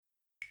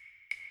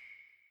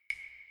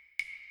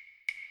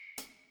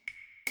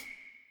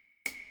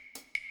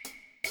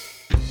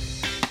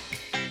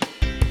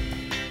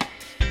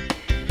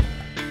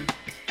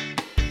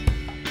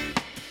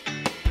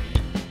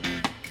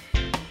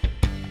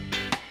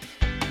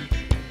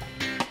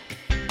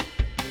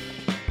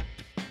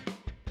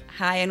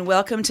Hi, and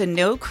welcome to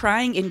No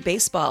Crying in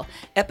Baseball,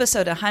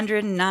 episode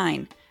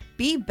 109.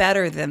 Be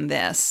better than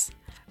this.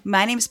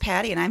 My name's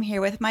Patty, and I'm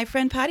here with my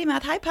friend Potty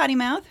Mouth. Hi, Potty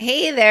Mouth.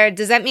 Hey there.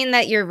 Does that mean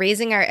that you're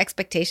raising our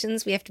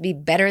expectations? We have to be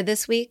better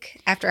this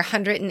week? After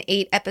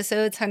 108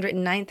 episodes,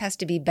 109th has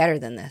to be better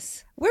than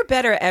this. We're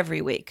better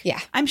every week. Yeah.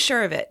 I'm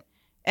sure of it.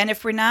 And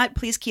if we're not,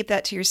 please keep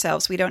that to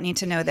yourselves. We don't need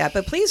to know that.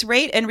 But please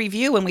rate and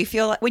review when you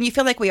feel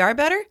like we are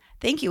better.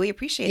 Thank you. We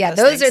appreciate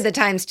those things. are the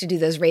times to do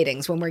those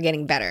ratings when we're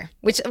getting better,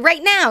 which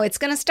right now it's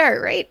going to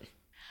start, right?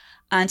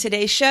 On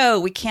today's show,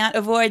 we can't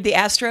avoid the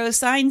Astros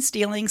sign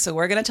stealing, so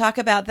we're going to talk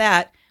about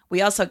that.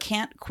 We also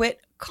can't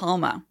quit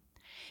Calma.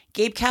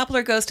 Gabe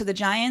Kapler goes to the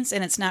Giants,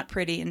 and it's not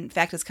pretty. In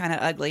fact, it's kind of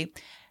ugly.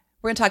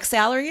 We're going to talk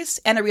salaries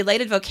and a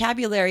related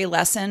vocabulary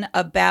lesson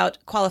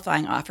about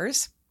qualifying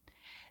offers.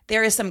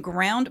 There is some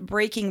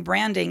groundbreaking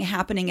branding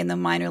happening in the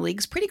minor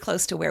leagues, pretty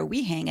close to where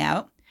we hang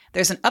out.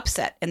 There's an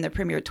upset in the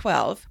Premier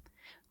 12.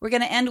 We're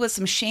going to end with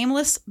some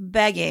shameless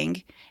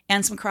begging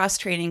and some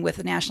cross-training with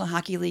the National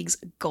Hockey League's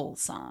goal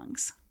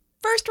songs.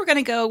 First, we're going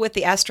to go with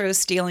the Astros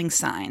stealing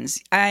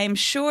signs. I'm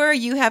sure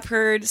you have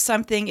heard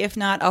something, if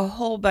not a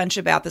whole bunch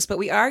about this, but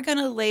we are going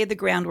to lay the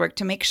groundwork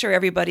to make sure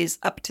everybody's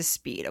up to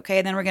speed, okay?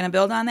 And then we're going to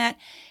build on that.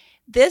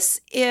 This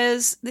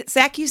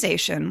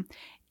accusation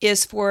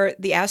is for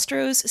the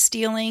Astros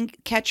stealing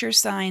catcher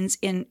signs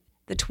in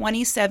the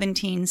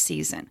 2017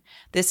 season.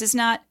 This is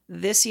not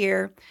this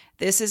year.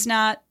 This is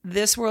not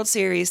this World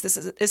Series. This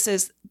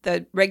is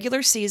the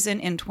regular season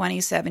in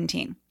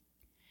 2017.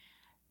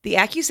 The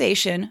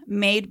accusation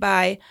made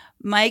by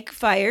Mike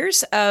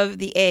Fiers of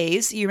the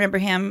A's, you remember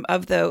him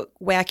of the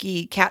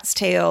wacky cat's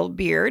tail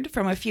beard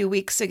from a few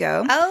weeks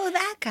ago. Oh,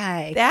 that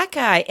guy. That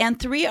guy and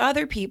three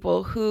other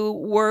people who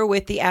were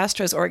with the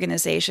Astros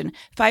organization.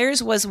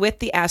 Fiers was with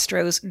the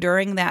Astros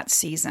during that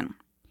season.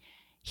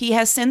 He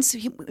has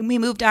we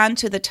moved on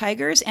to the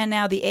Tigers and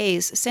now the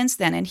A's since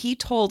then, and he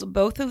told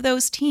both of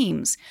those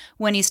teams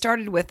when he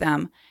started with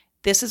them,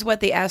 this is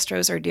what the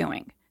Astros are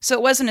doing. So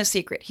it wasn't a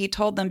secret. He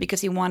told them because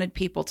he wanted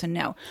people to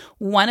know.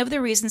 One of the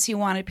reasons he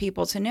wanted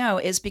people to know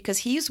is because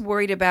he's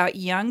worried about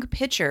young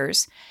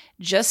pitchers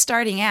just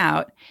starting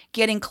out,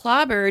 getting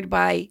clobbered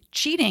by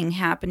cheating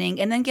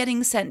happening, and then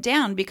getting sent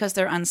down because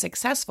they're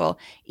unsuccessful,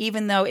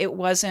 even though it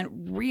wasn't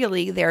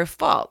really their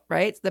fault,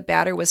 right? The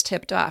batter was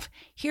tipped off.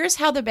 Here's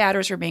how the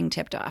batters were being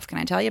tipped off. Can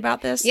I tell you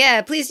about this?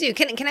 Yeah, please do.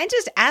 Can I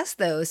just ask,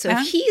 though, so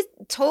if he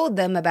told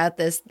them about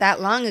this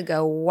that long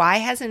ago, why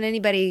hasn't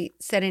anybody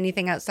said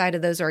anything outside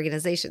of those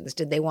organizations?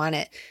 Did they want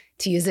it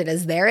to use it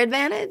as their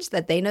advantage,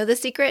 that they know the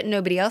secret and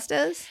nobody else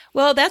does?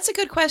 Well, that's a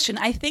good question.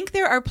 I think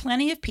there are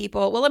plenty of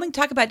people. Well, let me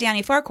talk about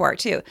Danny Farquhar,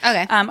 too.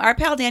 Okay. Our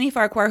pal Danny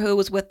Farquhar, who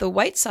was with the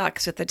White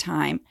Sox at the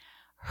time,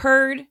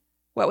 heard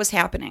what was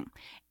happening.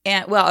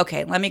 And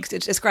let me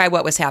describe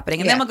what was happening.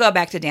 And then we'll go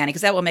back to Danny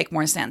because that will make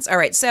more sense. All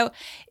right. So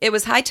it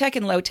was high tech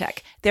and low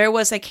tech. There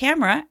was a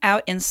camera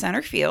out in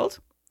center field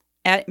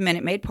at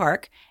Minute Maid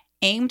Park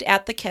aimed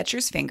at the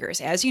catcher's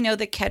fingers. As you know,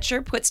 the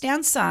catcher puts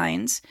down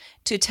signs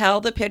to tell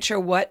the pitcher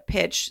what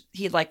pitch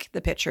he'd like the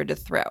pitcher to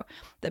throw.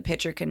 The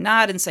pitcher can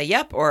nod and say,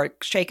 yep, or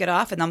shake it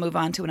off, and they'll move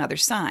on to another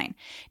sign.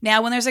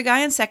 Now, when there's a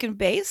guy on second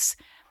base,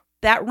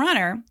 that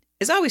runner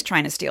is always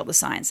trying to steal the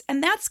signs.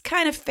 And that's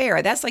kind of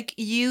fair. That's like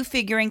you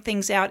figuring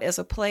things out as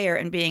a player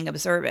and being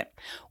observant.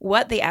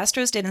 What the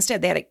Astros did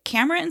instead, they had a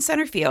camera in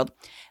center field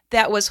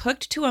that was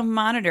hooked to a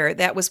monitor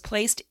that was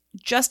placed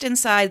just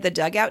inside the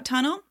dugout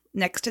tunnel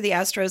next to the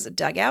Astros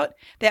dugout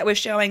that was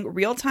showing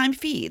real-time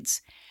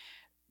feeds.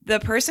 The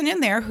person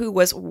in there who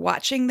was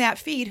watching that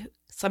feed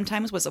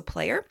sometimes was a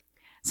player,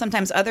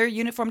 sometimes other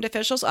uniformed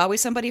officials, always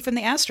somebody from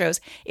the Astros.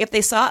 If they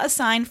saw a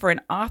sign for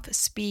an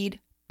off-speed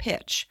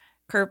pitch,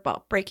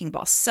 curveball, breaking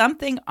ball,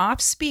 something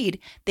off-speed,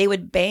 they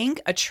would bang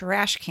a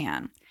trash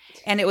can.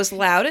 And it was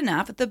loud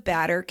enough that the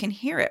batter can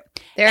hear it.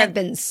 There have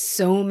been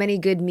so many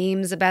good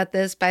memes about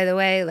this, by the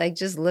way. Like,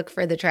 just look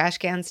for the trash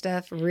can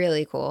stuff.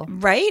 Really cool.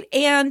 Right?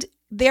 And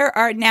there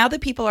are now that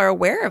people are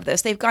aware of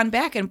this, they've gone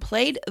back and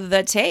played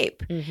the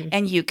tape,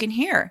 and you can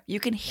hear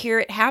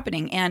it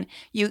happening, and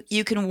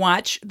you can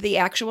watch the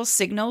actual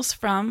signals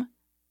from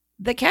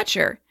the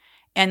catcher,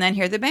 and then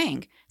hear the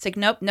bang. It's like,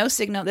 nope, no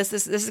signal. This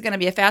is going to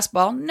be a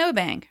fastball, no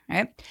bang,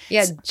 right?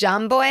 Yeah,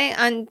 Jomboy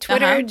on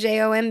Twitter,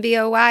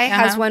 Jomboy,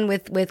 has one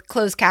with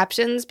closed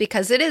captions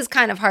because it is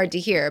kind of hard to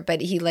hear, but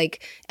he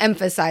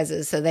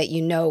emphasizes so that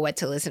you know what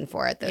to listen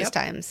for at those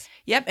times.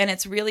 Yep, and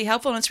it's really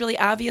helpful, and it's really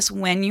obvious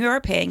when you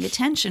are paying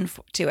attention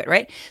to it,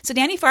 right? So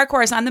Danny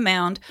Farquhar is on the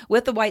mound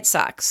with the White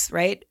Sox,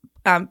 right,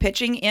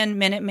 pitching in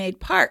Minute Maid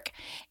Park,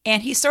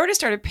 and he sort of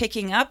started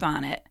picking up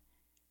on it,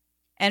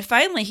 and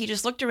finally he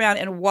just looked around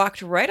and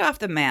walked right off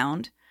the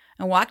mound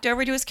and walked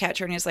over to his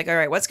catcher, and he was like, all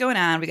right, what's going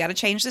on? We got to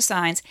change the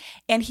signs.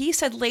 And he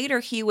said later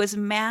he was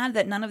mad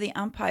that none of the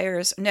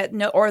umpires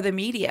or the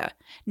media,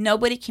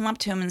 nobody came up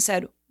to him and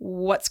said,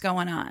 what's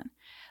going on?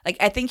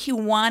 I think he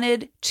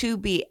wanted to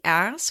be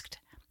asked.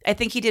 I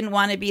think he didn't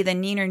want to be the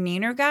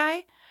neener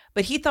guy,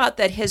 but he thought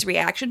that his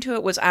reaction to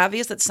it was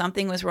obvious that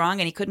something was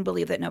wrong, and he couldn't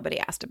believe that nobody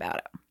asked about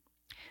it.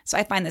 So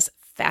I find this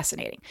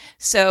fascinating.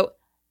 So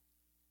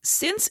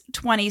since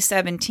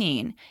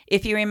 2017,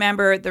 if you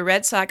remember the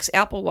Red Sox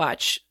Apple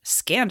Watch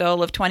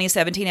scandal of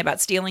 2017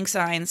 about stealing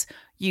signs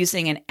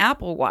using an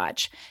Apple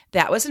Watch,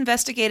 that was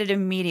investigated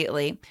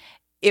immediately.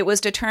 It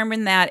was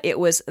determined that it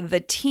was the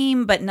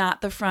team, but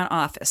not the front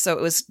office. So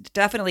it was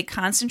definitely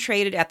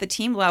concentrated at the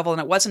team level,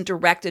 and it wasn't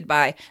directed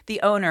by the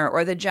owner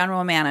or the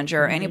general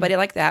manager or anybody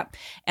like that.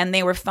 And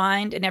they were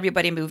fined and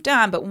everybody moved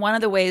on. But one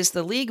of the ways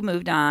the league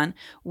moved on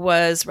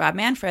was Rob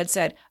Manfred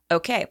said,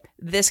 okay,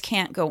 this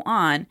can't go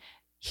on.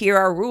 Here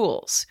are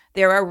rules.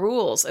 There are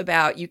rules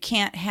about you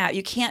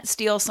can't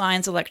steal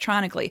signs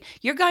electronically.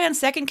 Your guy on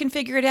second can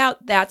figure it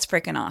out. That's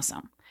freaking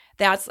awesome.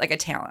 That's like a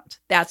talent.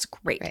 That's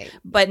great. Right.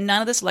 But none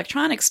of this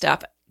electronic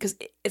stuff, because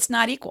it's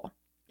not equal,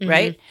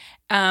 right?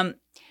 And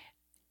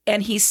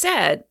he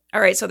said, all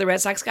right, so the Red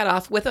Sox got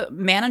off with a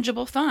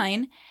manageable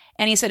fine.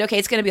 And he said, okay,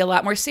 it's going to be a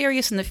lot more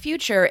serious in the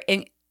future.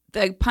 And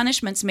the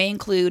punishments may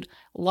include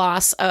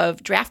loss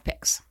of draft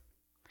picks.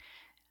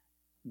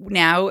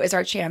 Now is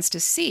our chance to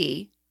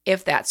see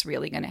if that's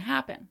really going to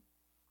happen.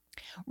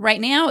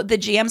 Right now, the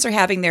GMs are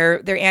having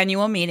their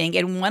annual meeting,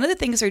 and one of the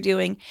things they're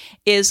doing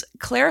is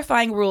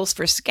clarifying rules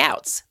for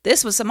scouts.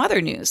 This was some other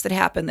news that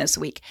happened this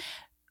week.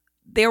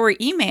 There were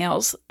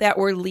emails that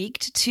were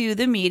leaked to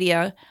the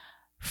media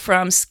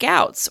from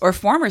scouts or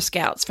former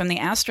scouts from the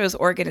Astros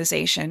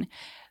organization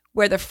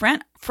where the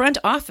front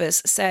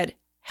office said,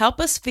 help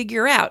us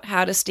figure out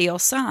how to steal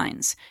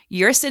signs.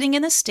 You're sitting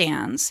in the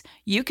stands.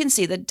 You can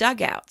see the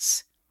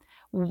dugouts.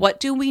 What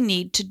do we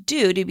need to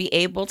do to be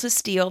able to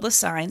steal the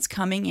signs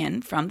coming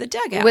in from the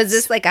dugouts? Was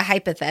this like a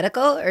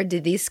hypothetical, or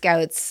did these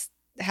scouts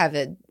have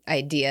an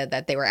idea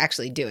that they were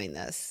actually doing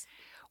this?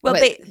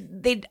 Well,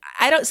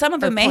 some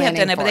of them may have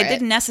done it, but they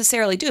didn't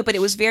necessarily do it. But it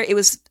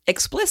was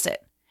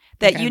explicit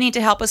that you need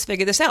to help us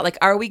figure this out. Like,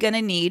 are we going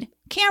to need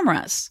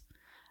cameras?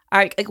 All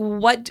right, like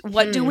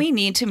what do we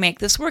need to make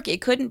this work? It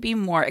couldn't be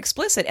more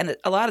explicit. And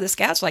a lot of the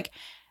scouts were like,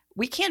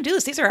 we can't do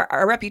this. These are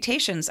our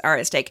reputations are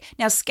at stake.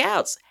 Now,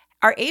 scouts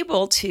are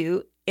able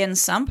to, in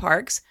some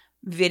parks,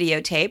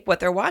 videotape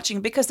what they're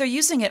watching because they're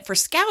using it for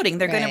scouting.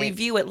 They're going to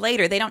review it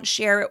later. They don't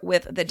share it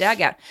with the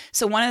dugout.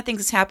 So one of the things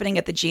that's happening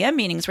at the GM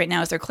meetings right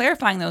now is they're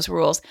clarifying those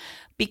rules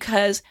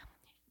because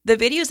the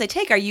videos they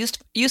take are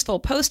useful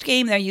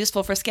post-game. They're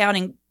useful for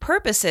scouting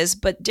purposes,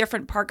 but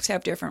different parks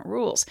have different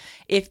rules.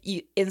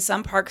 In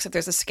some parks, if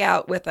there's a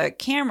scout with a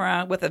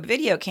camera, with a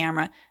video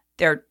camera,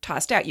 they're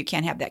tossed out. You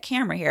can't have that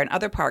camera here. In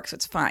other parks,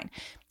 it's fine.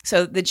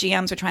 So the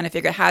GMs are trying to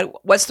figure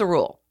out what's the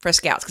rule for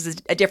scouts because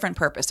it's a different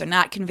purpose. They're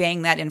not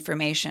conveying that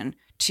information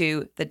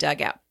to the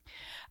dugout.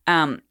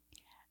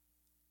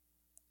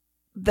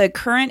 The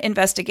current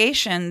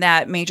investigation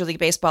that Major League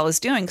Baseball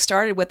is doing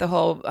started with the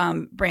whole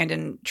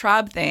Brandon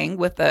Traub thing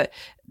with the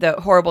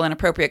horrible,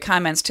 inappropriate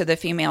comments to the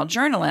female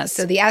journalist.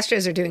 So the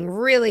Astros are doing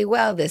really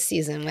well this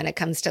season when it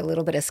comes to a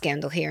little bit of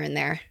scandal here and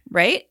there.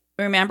 Right?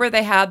 Remember,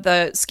 they had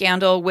the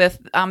scandal with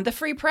the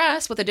Free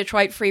Press, with the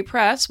Detroit Free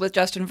Press, with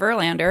Justin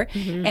Verlander.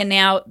 And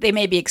now they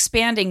may be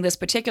expanding this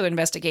particular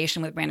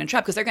investigation with Brandon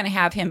Traub because they're going to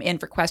have him in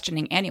for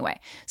questioning anyway.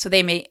 So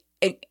they may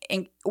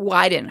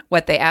widen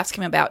what they ask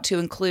him about to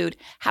include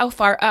how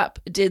far up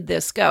did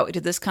this go?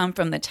 Did this come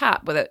from the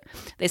top?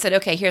 They said,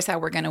 okay, here's how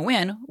we're going to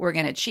win. We're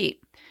going to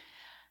cheat.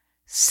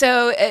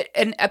 So it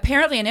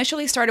apparently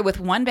initially started with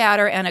one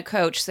batter and a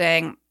coach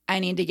saying, I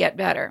need to get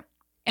better.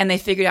 And they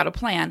figured out a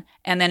plan,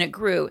 and then it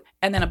grew,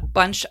 and then a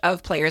bunch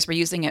of players were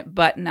using it,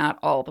 but not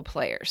all the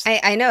players.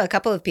 I know a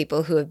couple of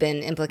people who have been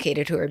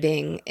implicated who are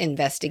being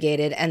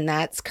investigated, and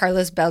that's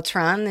Carlos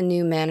Beltran, the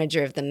new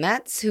manager of the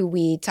Mets, who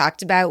we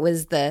talked about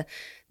was the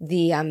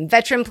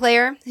veteran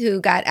player who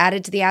got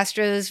added to the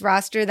Astros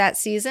roster that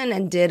season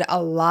and did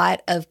a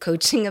lot of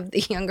coaching of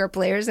the younger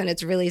players. And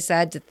it's really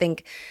sad to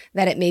think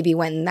that it maybe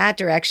went in that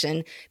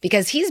direction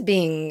because he's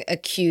being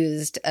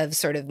accused of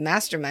sort of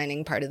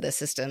masterminding part of the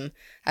system,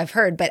 I've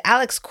heard. But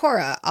Alex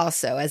Cora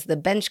also, as the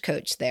bench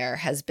coach there,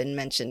 has been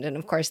mentioned. And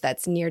of course,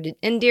 that's near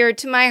and dear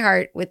to my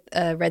heart with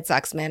Red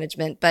Sox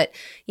management. But,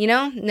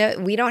 no,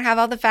 we don't have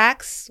all the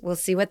facts. We'll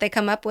see what they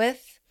come up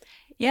with.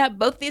 Yeah,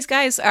 both these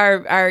guys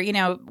are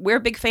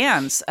we're big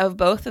fans of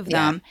both of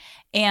them.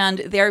 And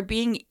they're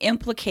being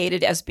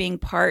implicated as being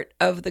part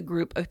of the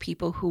group of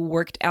people who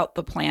worked out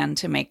the plan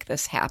to make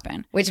this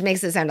happen. Which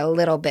makes it sound a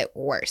little bit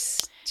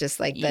worse, just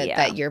like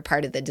that you're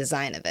part of the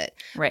design of it.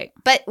 Right.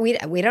 But we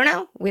don't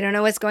know. We don't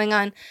know what's going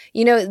on.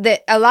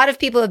 That a lot of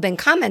people have been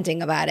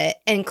commenting about it,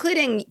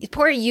 including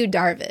poor Yu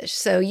Darvish.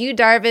 So Yu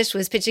Darvish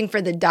was pitching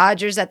for the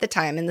Dodgers at the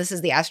time, and this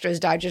is the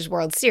Astros-Dodgers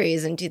World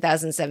Series in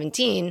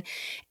 2017.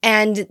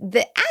 And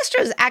the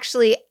Astros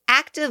actually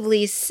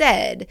actively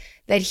said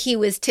that he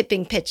was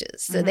tipping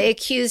pitches. So they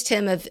accused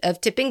him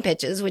of tipping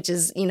pitches, which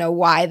is,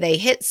 why they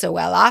hit so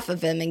well off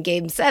of him in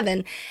Game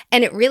 7.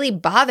 And it really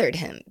bothered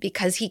him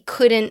because he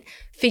couldn't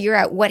figure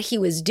out what he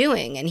was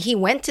doing. And he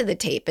went to the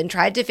tape and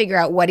tried to figure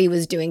out what he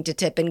was doing to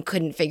tip and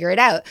couldn't figure it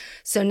out.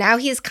 So now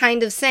he's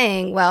kind of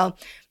saying, well,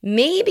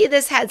 maybe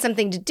this had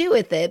something to do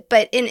with it,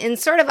 but in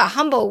sort of a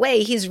humble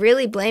way, he's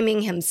really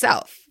blaming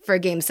himself for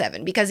Game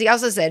 7 because he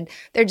also said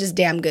they're just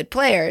damn good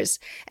players.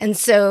 And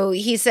so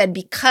he said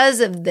because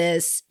of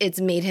this, it's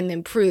made him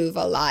improve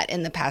a lot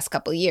in the past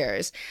couple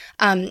years.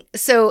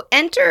 So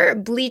enter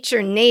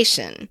Bleacher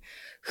Nation,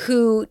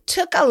 who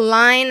took a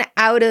line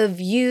out of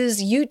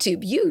his YouTube,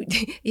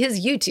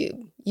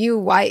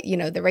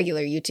 the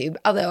regular YouTube,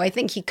 although I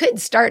think he could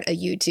start a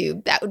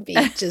YouTube. That would be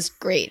just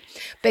great.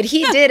 But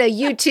he did a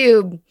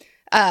YouTube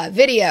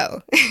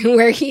video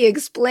where he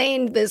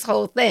explained this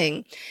whole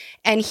thing.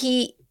 And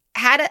he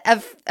had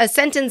a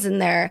sentence in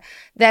there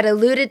that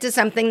alluded to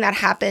something that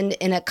happened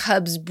in a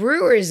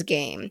Cubs-Brewers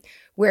game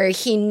where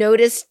he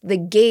noticed the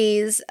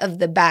gaze of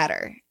the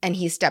batter and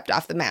he stepped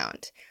off the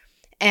mound.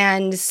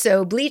 And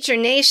so Bleacher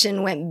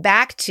Nation went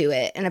back to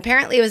it, and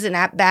apparently it was an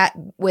at-bat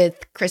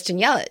with Christian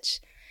Yelich.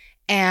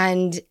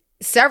 And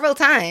several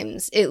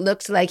times it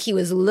looked like he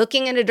was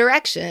looking in a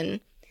direction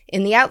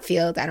in the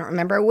outfield, I don't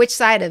remember which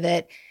side of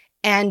it,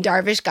 and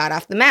Darvish got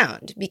off the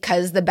mound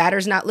because the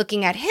batter's not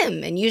looking at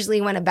him. And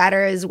usually when a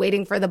batter is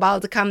waiting for the ball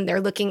to come,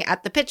 they're looking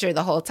at the pitcher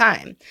the whole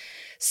time.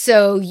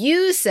 So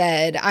you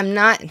said, I'm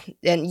not,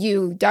 and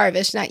you,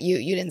 Darvish, not you,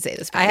 you didn't say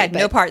this. I had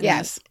no part in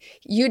this.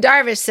 You,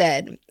 Darvish,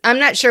 said, I'm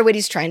not sure what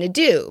he's trying to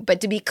do,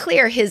 but to be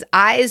clear, his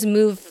eyes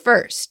move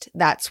first.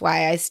 That's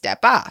why I step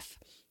off.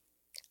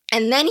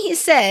 And then he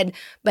said,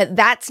 but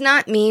that's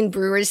not mean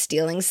Brewers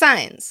stealing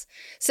signs.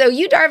 So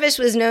Yu Darvish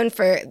was known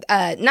for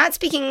not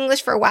speaking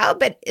English for a while,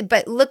 but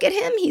look at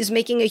him. He's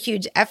making a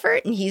huge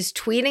effort and he's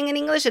tweeting in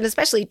English, and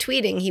especially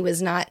tweeting he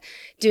was not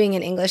doing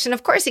in English. And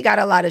of course, he got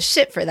a lot of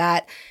shit for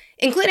that,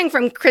 including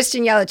from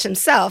Christian Yelich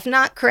himself,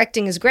 not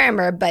correcting his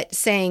grammar, but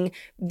saying,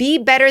 be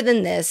better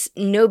than this.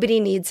 Nobody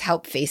needs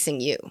help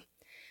facing you.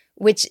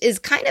 Which is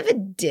kind of a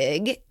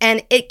dig,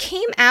 and it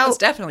came out. It's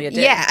definitely a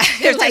dig. Yeah,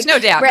 there's no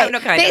doubt. Right. No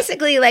kind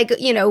Basically,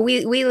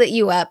 we lit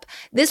you up.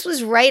 This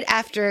was right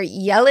after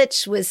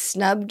Yelich was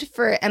snubbed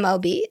for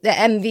MLB, the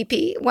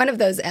MVP, one of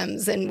those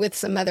M's, and with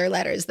some other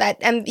letters.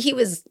 That he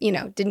was,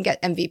 didn't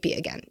get MVP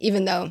again,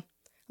 even though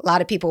a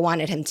lot of people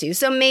wanted him to.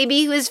 So maybe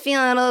he was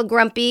feeling a little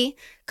grumpy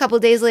a couple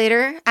days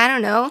later. I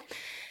don't know.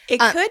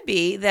 It could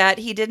be that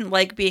he didn't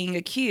like being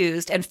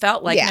accused and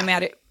felt like no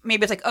matter.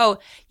 Maybe it's like, oh,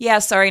 yeah,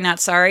 sorry, not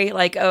sorry.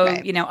 Like, oh,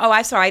 right.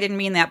 I'm sorry, I didn't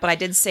mean that, but I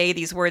did say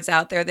these words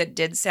out there that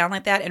did sound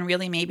like that. And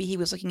really, maybe he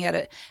was looking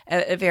at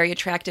a very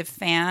attractive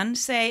fan,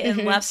 say,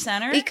 in left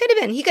center. He could have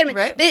been.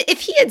 Right? But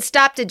if he had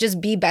stopped to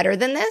just be better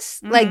than this,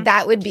 like,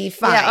 that would be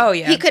fine. Yeah, oh,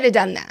 yeah. He could have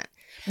done that.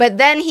 But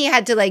then he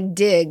had to,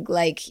 dig,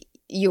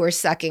 you were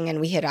sucking and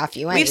we hit off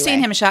you anyway. We've seen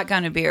him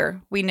shotgun a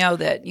beer. We know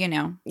that,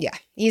 Yeah,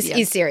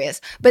 he's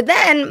serious. But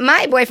then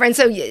my boyfriend,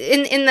 so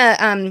in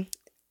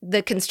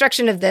the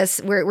construction of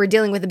this, we're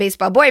dealing with a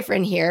baseball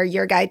boyfriend here,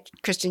 your guy,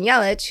 Christian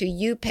Yelich, who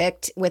you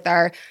picked with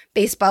our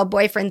baseball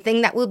boyfriend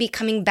thing that will be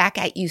coming back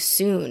at you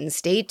soon.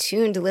 Stay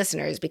tuned,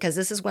 listeners, because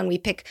this is when we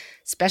pick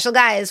special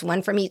guys,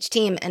 one from each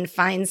team, and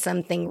find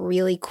something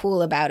really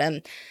cool about them.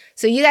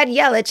 So you had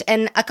Yelich,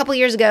 and a couple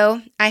years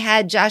ago, I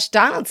had Josh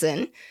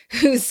Donaldson,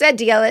 who said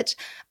to Yelich,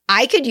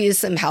 I could use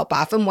some help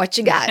off him. What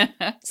you got?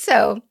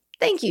 So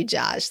thank you,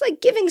 Josh.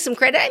 Giving some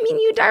credit. I mean,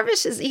 Yu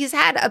Darvish, he's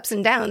had ups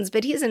and downs,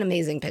 but he's an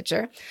amazing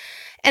pitcher.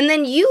 And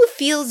then Yu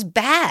feels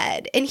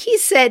bad. And he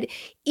said,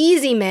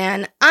 easy,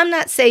 man. I'm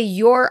not saying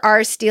you're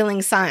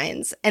stealing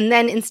signs. And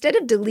then instead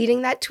of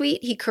deleting that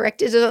tweet, he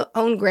corrected his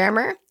own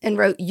grammar and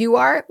wrote, you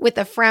are, with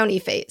a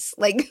frowny face.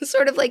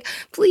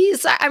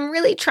 Please, I'm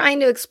really trying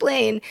to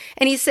explain.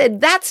 And he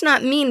said, that's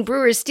not mean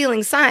Brewers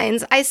stealing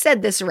signs. I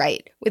said this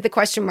right, with a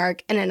question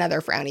mark and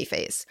another frowny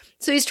face.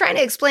 So he's trying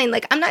to explain,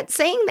 I'm not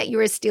saying that you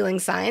were stealing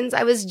signs.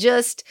 I was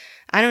just,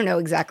 I don't know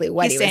exactly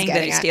what he was getting at. He's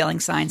saying that he's stealing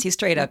signs. He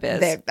straight up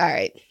is. All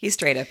right. He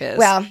straight up is.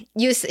 Well,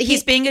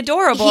 he's being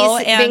adorable.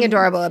 He's being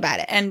adorable about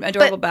it. And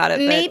adorable about it.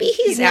 Maybe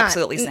he's not.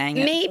 Absolutely saying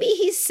it. Maybe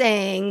he's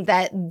saying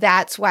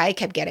that's why I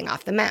kept getting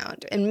off the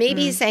mound. And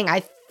maybe he's saying, I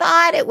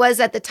thought it was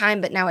at the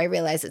time, but now I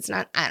realize it's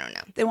not. I don't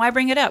know. Then why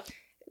bring it up?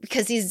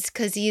 Because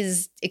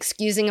he's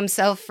excusing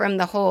himself from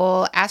the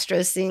whole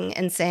Astros thing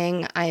and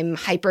saying, I'm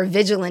hyper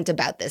vigilant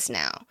about this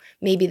now.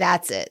 Maybe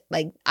that's it.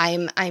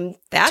 I'm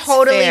that's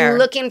totally fair.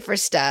 Looking for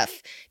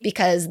stuff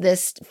because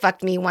this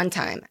fucked me one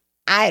time.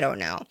 I don't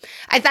know.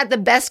 I thought the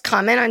best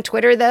comment on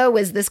Twitter, though,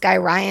 was this guy,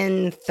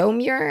 Ryan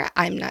Thomier.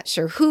 I'm not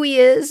sure who he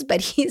is,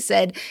 but he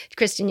said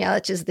Christian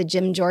Yelich is the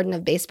Jim Jordan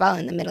of baseball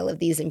in the middle of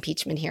these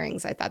impeachment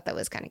hearings. I thought that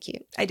was kind of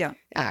cute. I don't.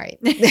 All right.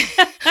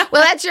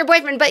 Well, that's your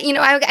boyfriend. But,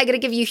 I got to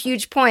give you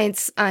huge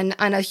points on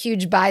a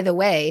huge, by the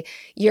way.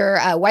 Your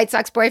White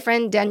Sox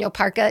boyfriend, Daniel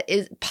Parka,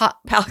 is Parka.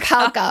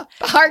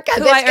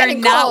 Who I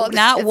earned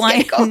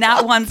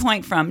not 1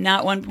 point from.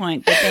 Not 1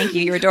 point. But thank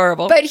you. You're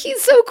adorable. But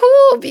he's so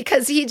cool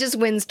because he just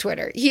wins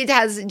Twitter. He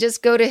has,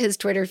 just go to his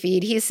Twitter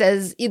feed. He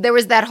says there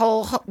was that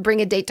whole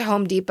bring a date to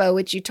Home Depot,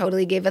 which you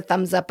totally gave a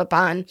thumbs up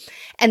upon.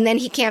 And then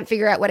he can't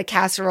figure out what a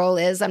casserole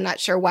is. I'm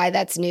not sure why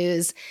that's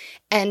news.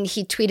 And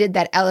he tweeted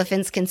that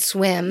elephants can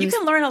swim. You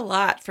can learn a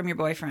lot from your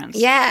boyfriends.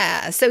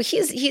 Yeah. So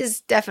he's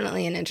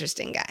definitely an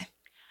interesting guy.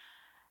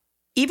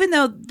 Even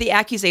though the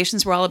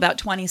accusations were all about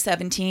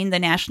 2017, the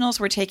Nationals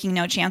were taking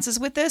no chances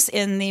with this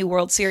in the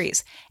World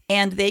Series.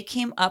 And they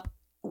came up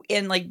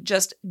in like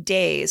just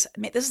days. I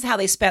mean, this is how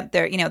they spent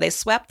their, they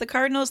swept the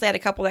Cardinals. They had a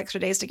couple extra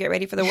days to get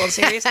ready for the World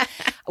Series.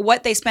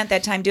 What they spent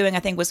that time doing, I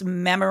think, was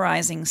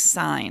memorizing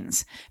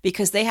signs,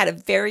 because they had a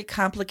very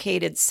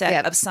complicated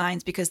set of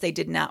signs, because they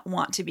did not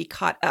want to be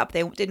caught up.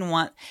 They didn't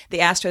want the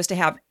Astros to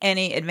have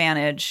any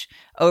advantage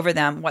over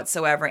them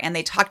whatsoever. And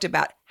they talked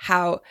about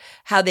how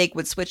they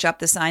would switch up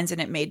the signs, and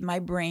it made my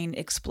brain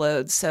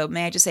explode. So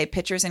may I just say,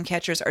 pitchers and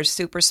catchers are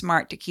super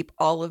smart to keep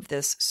all of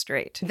this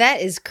straight. That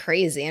is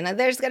crazy. And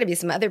there's got to be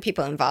some other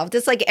people involved.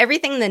 It's like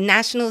everything the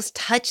Nationals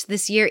touch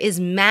this year is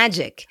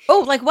magic.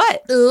 Oh, like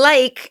what?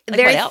 Like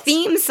their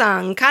theme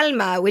song,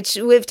 Calma, which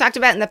we've talked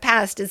about in the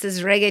past, is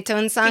this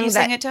reggaeton song. Can you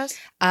sing it to us?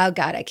 Oh,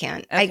 God, I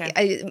can't. Okay.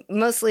 I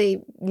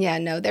mostly,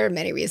 there are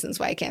many reasons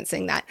why I can't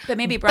sing that. But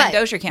maybe Brian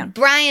Dozier can.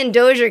 Brian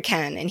Dozier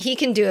can, and he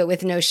can do it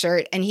with no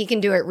shirt, and he can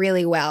do it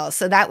really well.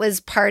 So that was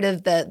part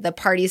of the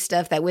party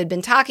stuff that we'd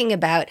been talking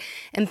about.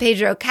 And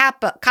Pedro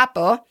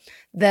Capo,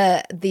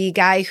 the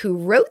guy who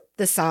wrote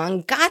the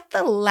song, got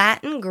the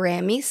Latin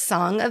Grammy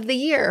Song of the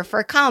Year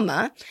for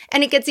Calma.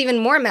 And it gets even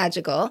more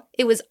magical.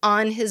 It was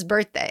on his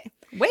birthday.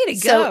 Way to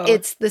go. So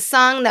it's the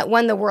song that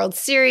won the World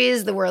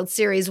Series. The World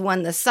Series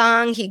won the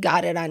song. He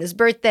got it on his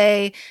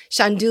birthday.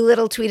 Sean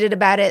Doolittle tweeted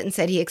about it and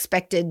said he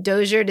expected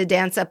Dozier to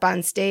dance up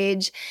on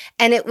stage.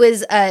 And it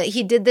was,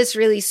 he did this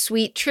really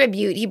sweet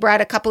tribute. He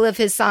brought a couple of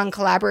his song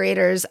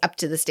collaborators up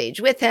to the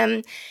stage with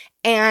him.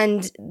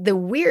 And the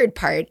weird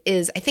part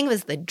is, I think it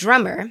was the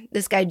drummer,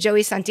 this guy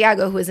Joey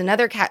Santiago, who was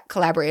another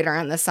collaborator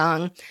on the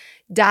song,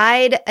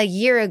 died a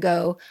year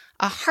ago,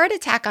 a heart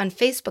attack on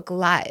Facebook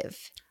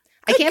Live.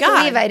 I can't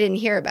believe I didn't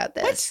hear about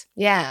this. What?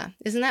 Yeah.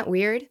 Isn't that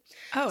weird?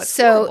 Oh, it's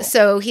horrible.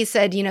 So he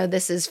said,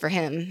 this is for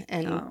him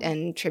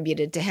and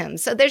tributed to him.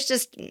 So there's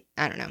just,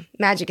 I don't know,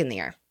 magic in the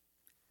air.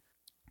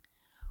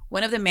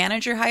 One of the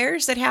manager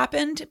hires that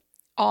happened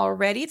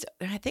already,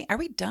 I think, are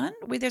we done?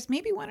 There's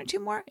maybe one or two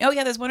more. Oh,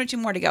 yeah, there's one or two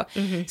more to go.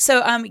 Mm-hmm.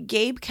 So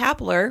Gabe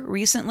Kapler,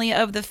 recently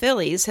of the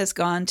Phillies, has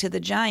gone to the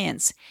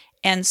Giants.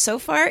 And so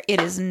far, it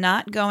is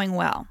not going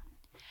well.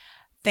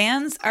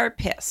 Fans are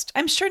pissed.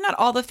 I'm sure not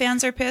all the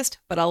fans are pissed,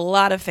 but a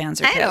lot of fans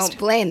are pissed. I don't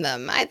blame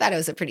them. I thought it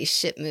was a pretty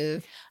shit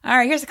move. All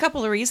right, here's a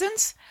couple of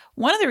reasons.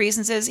 One of the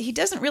reasons is he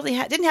doesn't really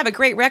didn't have a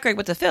great record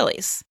with the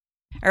Phillies.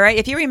 All right,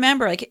 if you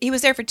remember, like he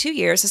was there for 2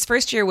 years. His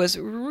first year was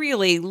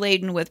really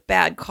laden with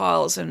bad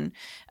calls and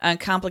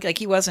complicated. Like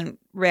he wasn't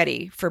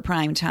ready for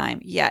prime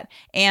time yet,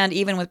 and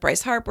even with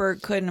Bryce Harper,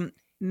 couldn't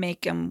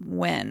make him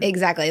win.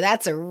 Exactly,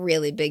 that's a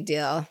really big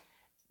deal.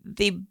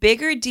 The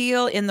bigger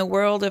deal in the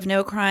world of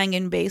no crying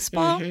in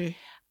baseball,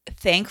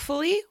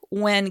 thankfully,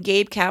 when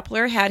Gabe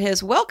Kapler had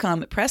his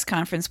welcome press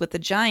conference with the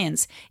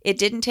Giants, it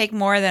didn't take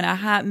more than a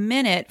hot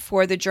minute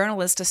for the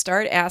journalist to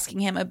start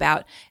asking him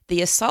about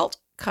the assault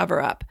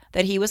cover-up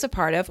that he was a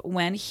part of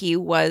when he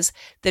was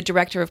the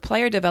director of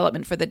player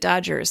development for the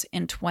Dodgers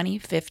in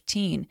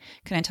 2015.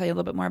 Can I tell you a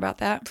little bit more about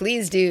that?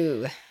 Please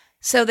do.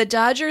 So the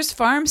Dodgers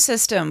farm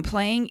system,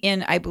 playing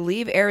in, I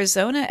believe,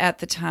 Arizona at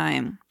the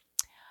time,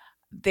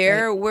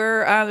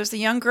 there's a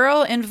young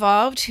girl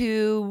involved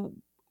who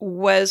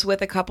was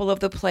with a couple of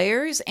the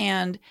players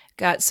and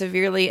got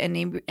severely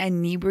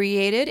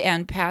inebriated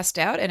and passed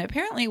out, and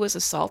apparently was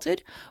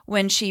assaulted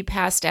when she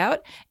passed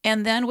out,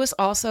 and then was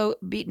also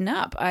beaten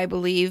up, I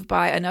believe,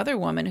 by another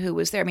woman who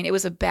was there. I mean, it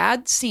was a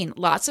bad scene.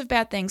 Lots of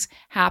bad things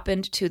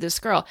happened to this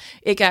girl.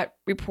 It got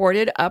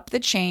reported up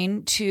the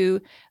chain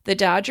to the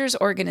Dodgers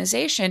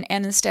organization,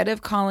 and instead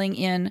of calling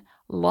in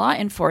law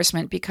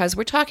enforcement, because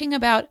we're talking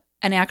about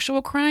an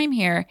actual crime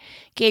here,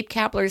 Gabe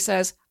Kapler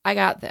says, I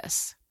got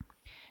this.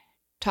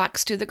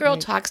 Talks to the girl,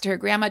 talks to her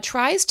grandma,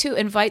 tries to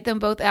invite them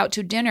both out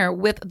to dinner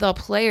with the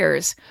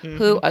players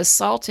who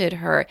assaulted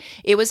her.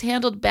 It was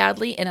handled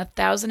badly in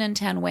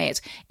 1,010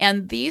 ways.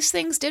 And these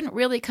things didn't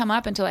really come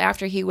up until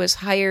after he was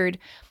hired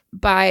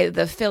by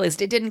the Phillies.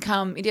 It didn't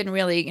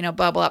really,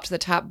 bubble up to the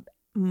top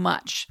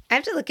much. I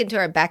have to look into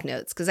our back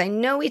notes because I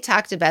know we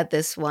talked about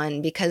this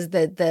one because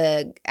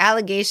the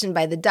allegation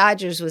by the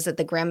Dodgers was that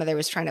the grandmother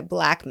was trying to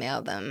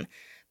blackmail them.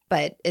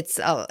 But it's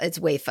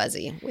way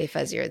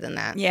fuzzier than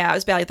that. Yeah, it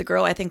was bad. Like the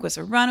girl, I think, was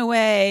a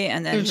runaway,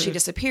 and then she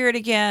disappeared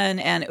again,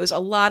 and it was a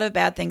lot of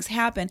bad things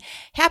happened.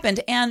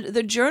 And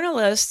the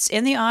journalists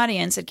in the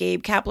audience at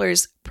Gabe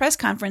Kapler's press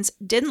conference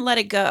didn't let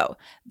it go.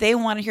 They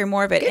want to hear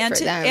more of it. Good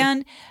for them.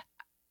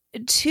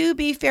 And to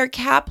be fair,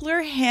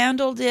 Kapler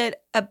handled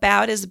it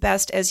about as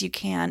best as you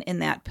can in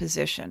that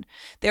position.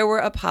 There were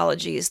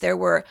apologies. There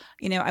were,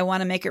 I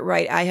want to make it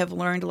right. I have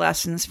learned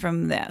lessons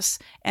from this.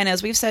 And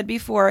as we've said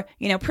before,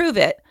 prove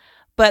it.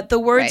 But the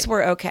words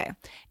were okay.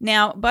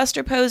 Now,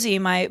 Buster Posey,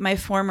 my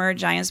former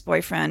Giants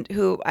boyfriend,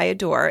 who I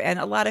adore, and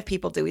a lot of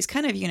people do, he's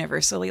kind of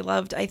universally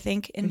loved, I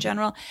think, in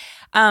general.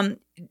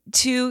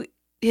 To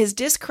his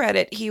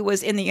discredit, he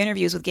was in the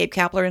interviews with Gabe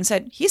Kapler and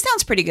said, he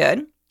sounds pretty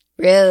good.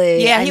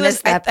 Really? Yeah, he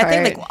was. missed that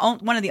I think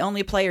part. one of the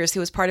only players who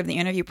was part of the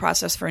interview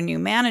process for new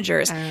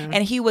managers,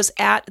 and he was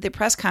at the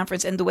press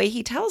conference. And the way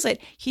he tells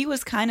it, he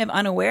was kind of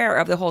unaware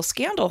of the whole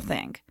scandal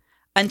thing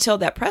until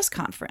that press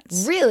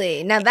conference.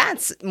 Really? Now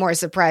that's more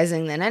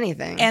surprising than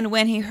anything. And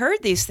when he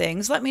heard these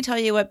things, let me tell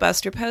you what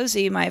Buster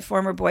Posey, my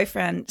former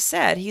boyfriend,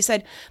 said. He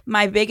said,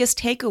 "My biggest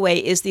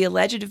takeaway is the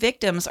alleged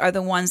victims are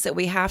the ones that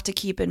we have to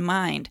keep in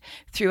mind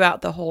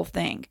throughout the whole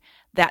thing.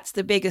 That's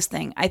the biggest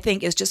thing, I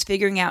think, is just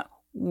figuring out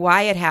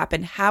why it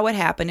happened, how it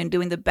happened, and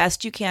doing the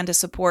best you can to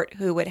support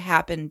who it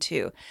happened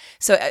to."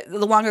 So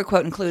the longer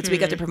quote includes, we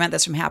got to prevent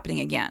this from happening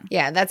again.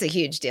 Yeah, that's a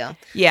huge deal.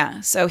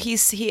 Yeah. So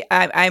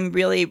I'm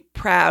really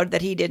proud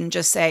that he didn't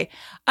just say,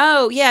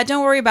 "Oh, yeah,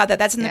 don't worry about that.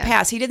 That's in the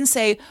past." He didn't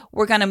say,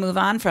 "We're going to move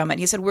on from it."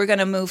 He said, "We're going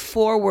to move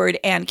forward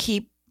and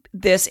keep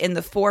this in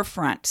the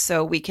forefront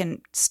so we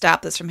can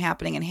stop this from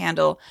happening and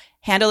handle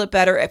it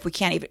better if we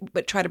can't even,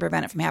 but try to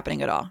prevent it from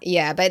happening at all."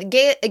 Yeah, but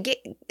Gabe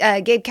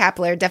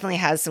Kapler definitely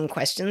has some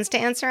questions to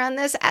answer on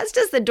this, as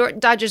does the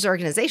Dodgers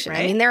organization.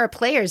 Right? I mean, there are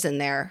players in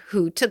there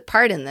who took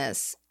part in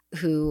this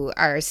who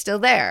are still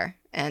there.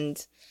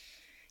 And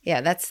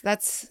yeah,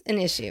 that's an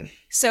issue.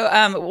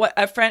 So what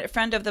a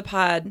friend of the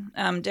pod,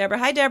 Deborah,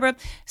 hi Deborah,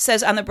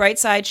 says on the bright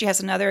side, she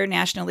has another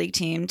National League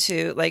team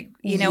to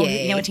you know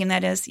what team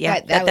that is?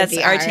 Yeah, that's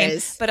our team.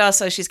 But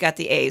also she's got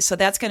the A's, so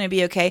that's going to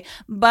be okay.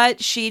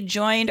 But she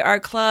joined our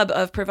club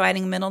of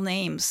providing middle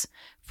names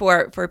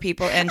for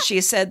people, and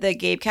she said that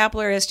Gabe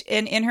Kapler is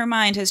in her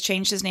mind has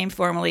changed his name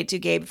formally to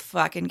Gabe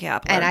fucking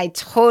Kapler. And I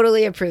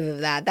totally approve of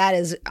that. That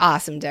is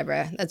awesome,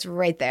 Deborah. That's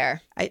right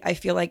there. I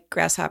feel like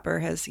Grasshopper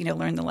has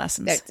learned the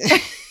lessons.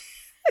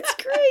 That's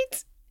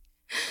great.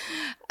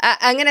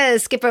 I'm going to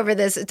skip over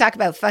this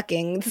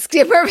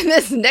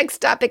next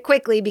topic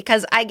quickly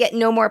because I get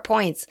no more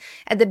points.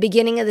 At the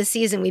beginning of the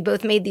season, we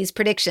both made these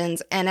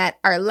predictions. And at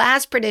our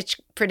last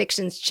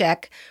predictions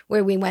check,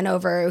 where we went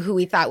over who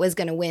we thought was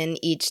going to win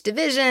each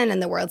division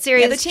and the World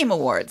Series. Yeah, the team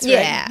awards.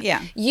 Right?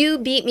 Yeah. You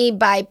beat me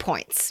by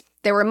points.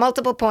 There were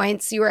multiple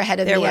points. You were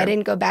ahead of me. I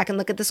didn't go back and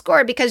look at the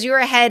score because you were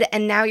ahead,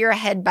 and now you're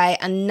ahead by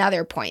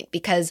another point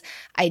because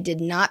I did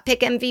not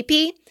pick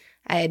MVP.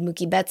 I had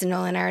Mookie Betts and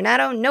Nolan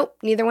Arenado. Nope,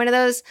 neither one of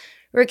those.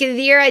 Rookie of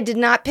the Year, I did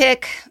not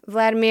pick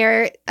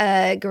Vladimir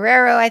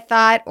Guerrero, I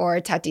thought,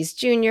 or Tatis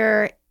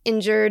Jr.,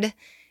 injured.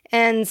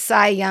 And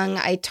Cy Young,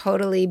 I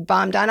totally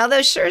bombed on, although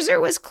Scherzer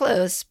was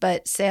close,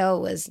 but Sale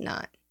was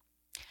not.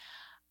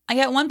 I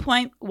got 1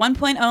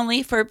 point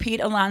only for Pete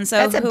Alonso.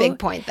 That's a big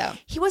point, though.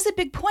 He was a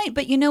big point,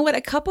 but you know what?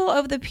 A couple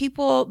of the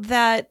people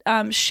that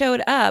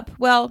showed up,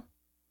 well,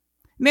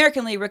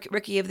 American League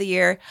Rookie of the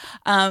Year,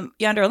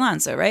 Yonder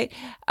Alonso, right?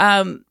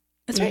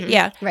 That's right.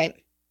 Yeah. Right.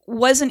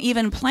 Wasn't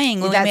even playing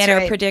when we made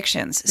our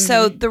predictions. Mm-hmm.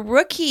 So the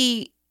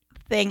rookie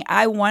thing,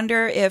 I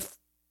wonder if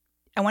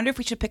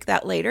we should pick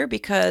that later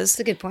because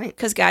that's a good point.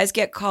 Because guys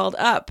get called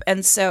up.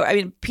 And so, I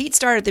mean, Pete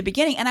started at the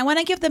beginning, and I want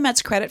to give the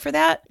Mets credit for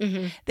that.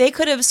 Mm-hmm. They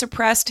could have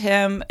suppressed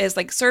him as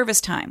service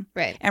time,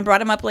 right, and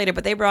brought him up later,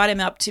 but they brought him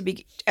up to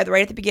be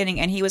right at the beginning,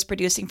 and he was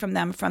producing from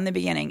them from the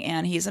beginning,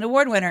 and he's an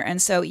award winner.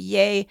 And so,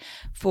 yay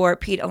for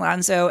Pete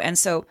Alonso. And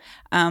so,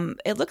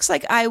 it looks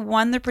like I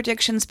won the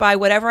predictions by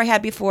whatever I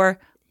had before.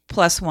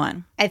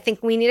 +1. I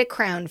think we need a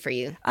crown for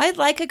you. I'd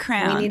like a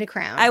crown. We need a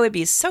crown. I would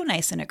be so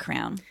nice in a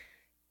crown.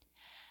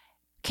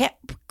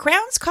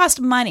 Crowns cost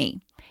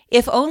money.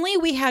 If only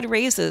we had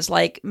raises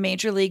like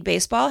Major League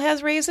Baseball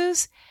has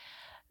raises.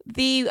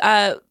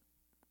 The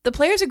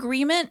players'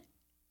 agreement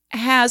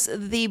has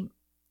the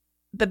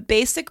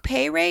basic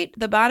pay rate,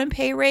 the bottom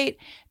pay rate,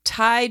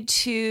 tied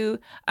to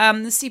the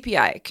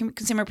CPI,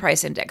 Consumer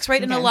Price Index,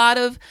 right? Okay. And a lot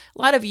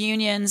of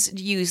unions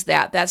use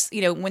that. That's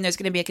when there's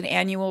going to be an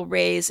annual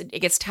raise, it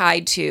gets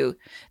tied to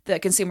the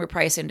Consumer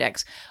Price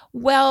Index.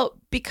 Well,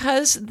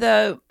 because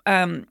the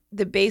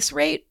base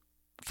rate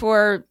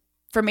for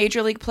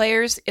major league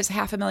players is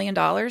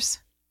 $500,000.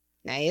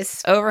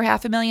 Nice. Over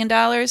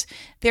 $500,000.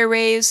 Their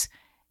raise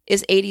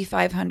is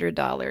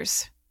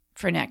 $8,500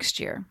 for next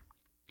year.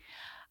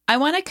 I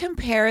want to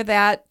compare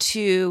that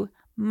to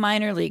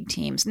minor league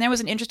teams. And there was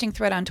an interesting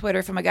thread on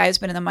Twitter from a guy who's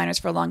been in the minors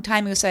for a long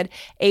time who said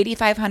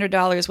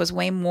 $8,500 was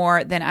way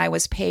more than I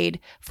was paid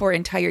for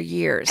entire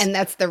years. And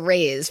that's the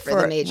raise for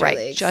the major leagues.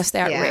 Right, just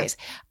that raise.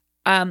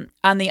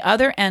 On the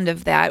other end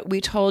of that, we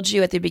told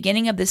you at the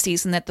beginning of the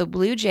season that the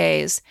Blue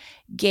Jays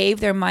gave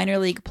their minor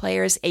league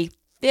players a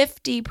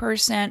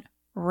 50%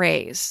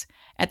 raise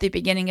at the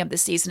beginning of the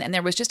season. And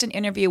there was just an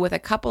interview with a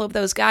couple of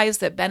those guys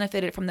that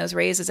benefited from those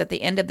raises at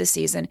the end of the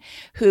season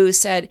who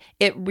said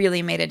it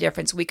really made a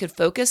difference. We could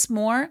focus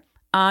more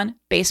on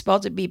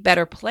baseball to be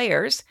better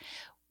players.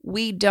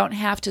 We don't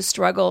have to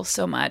struggle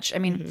so much. I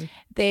mean,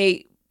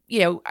 do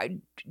you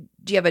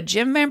have a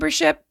gym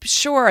membership?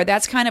 Sure,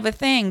 that's kind of a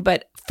thing,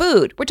 but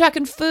food, we're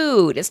talking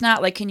food. It's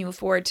not like, can you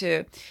afford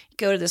to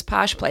go to this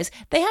posh place?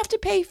 They have to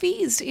pay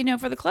fees,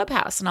 for the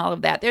clubhouse and all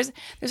of that. There's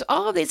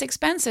all of these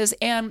expenses,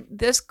 and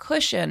this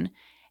cushion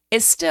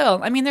is still,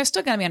 they're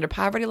still going to be under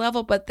poverty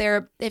level, but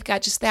they've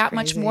got just that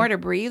much more to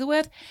breathe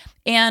with.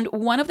 And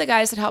one of the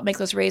guys that helped make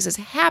those raises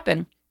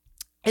happen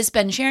is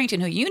Ben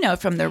Cherington, who you know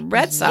from the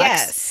Red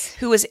Sox,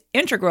 who was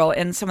integral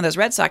in some of those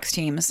Red Sox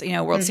teams,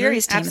 World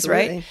Series teams,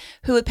 absolutely. right?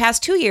 Who the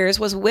past 2 years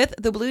was with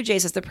the Blue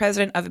Jays as the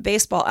president of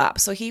baseball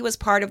ops. So he was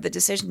part of the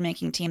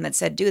decision-making team that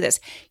said, do this.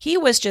 He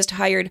was just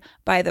hired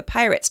by the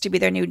Pirates to be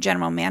their new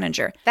general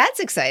manager. That's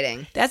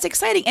exciting. That's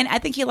exciting. And I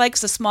think he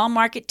likes a small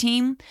market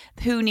team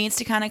who needs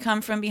to kind of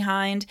come from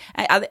behind.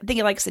 I think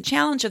he likes the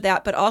challenge of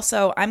that, but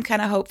also I'm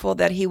kind of hopeful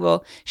that he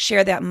will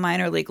share that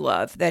minor league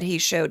love that he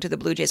showed to the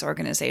Blue Jays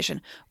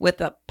organization with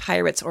the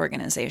Pirates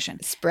organization.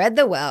 Spread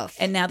the wealth.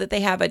 And now that they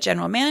have a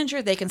general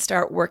manager, they can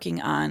start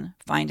working on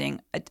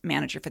finding a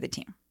manager for the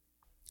team.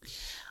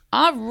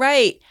 All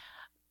right.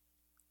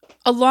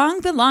 Along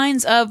the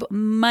lines of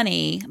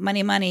money,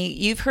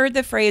 you've heard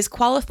the phrase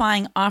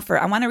qualifying offer.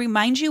 I want to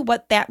remind you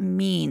what that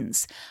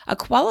means. A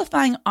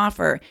qualifying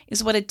offer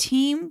is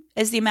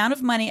the amount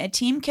of money a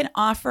team can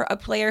offer a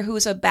player who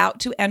is about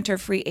to enter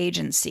free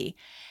agency.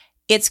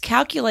 It's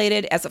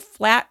calculated as a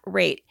flat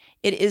rate.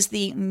 It is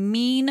the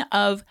mean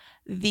of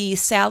the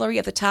salary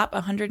of the top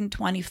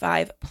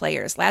 125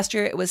 players. Last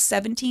year, it was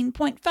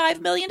 $17.5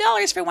 million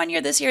for 1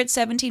 year. This year, it's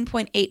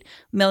 $17.8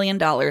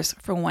 million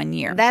for 1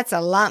 year. That's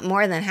a lot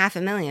more than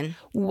 $500,000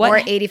 or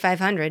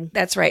 $8,500.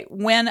 That's right.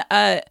 When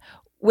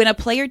a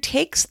player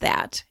takes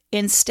that,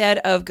 instead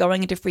of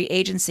going into free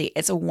agency,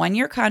 it's a 1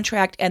 year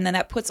contract, and then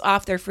that puts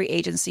off their free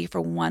agency for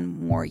 1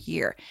 more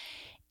year.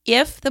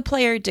 If the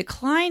player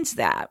declines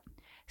that,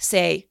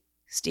 say,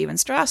 Steven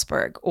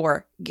Strasburg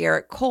or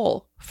Garrett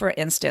Cole, for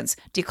instance,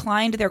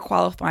 declined their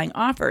qualifying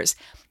offers,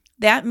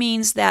 that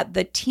means that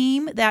the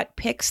team that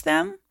picks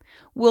them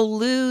will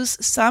lose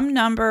some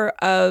number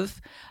of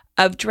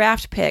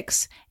draft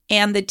picks,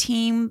 and the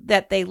team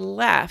that they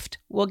left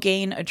will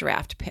gain a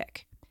draft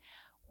pick.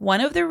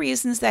 One of the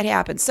reasons that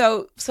happens,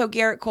 so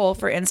Garrett Cole,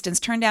 for instance,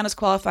 turned down his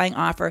qualifying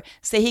offer.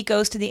 Say he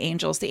goes to the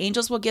Angels. The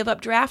Angels will give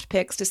up draft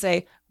picks to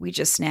say, we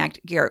just snagged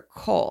Garrett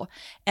Cole.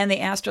 And the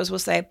Astros will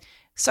say,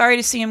 sorry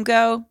to see him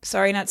go.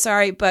 Sorry, not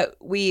sorry, but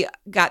we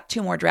got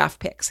 2 more draft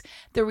picks.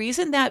 The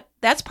reason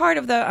that's part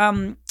of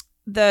the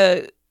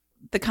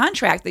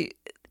contract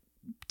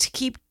to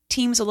keep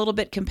teams a little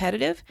bit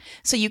competitive.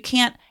 So you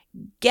can't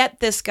get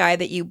this guy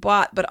that you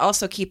bought, but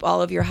also keep all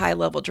of your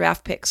high-level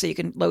draft picks so you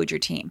can load your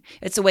team.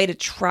 It's a way to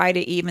try to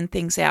even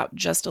things out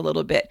just a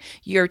little bit.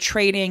 You're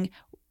trading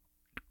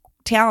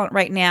talent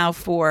right now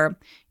for,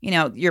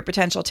 your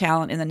potential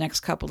talent in the next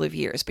couple of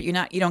years, but you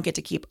don't get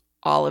to keep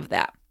all of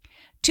that.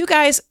 2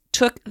 guys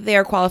took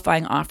their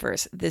qualifying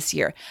offers this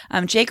year.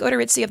 Jake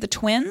Odorizzi of the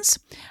Twins,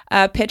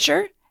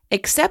 pitcher,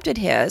 accepted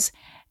his.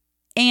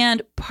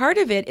 And part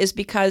of it is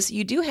because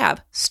you do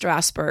have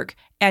Strasburg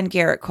and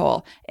Garrett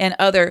Cole and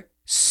other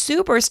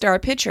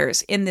superstar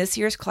pitchers in this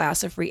year's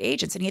class of free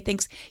agents. And he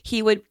thinks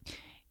he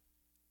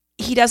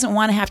doesn't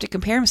want to have to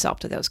compare himself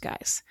to those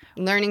guys.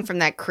 Learning from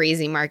that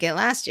crazy market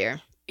last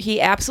year.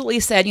 He absolutely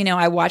said,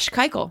 I watched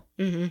Keuchel.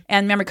 Mm-hmm.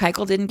 And remember,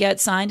 Keuchel didn't get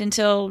signed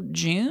until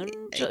June?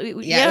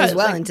 Yeah, it was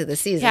well into the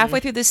season. Halfway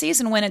through the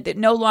season when it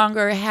no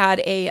longer had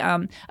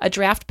a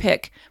draft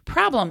pick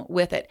problem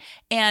with it.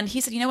 And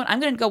he said, you know what, I'm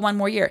going to go 1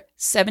 more year.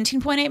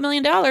 $17.8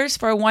 million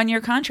for a 1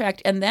 year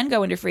contract and then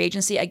go into free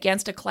agency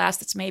against a class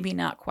that's maybe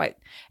not quite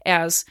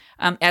as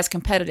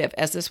competitive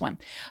as this one.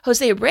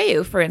 Jose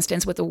Abreu, for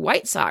instance, with the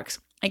White Sox,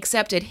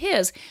 accepted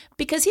his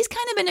because he's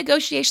kind of in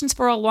negotiations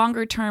for a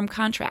longer term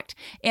contract.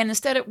 And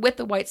instead of with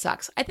the White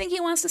Sox, I think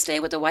he wants to stay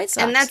with the White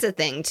Sox. And that's a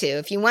thing too.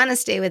 If you want to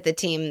stay with the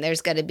team,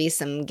 there's got to be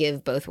some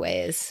give both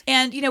ways.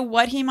 And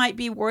what he might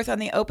be worth on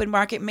the open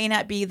market may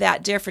not be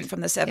that different from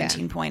the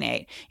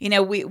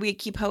 17.8. We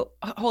keep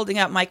holding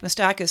up Mike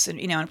Moustakas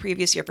in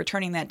previous year for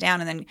turning that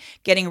down and then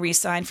getting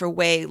re-signed for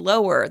way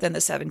lower than the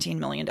 $17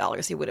 million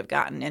he would have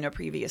gotten in a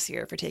previous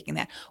year for taking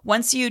that.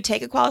 Once you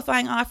take a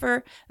qualifying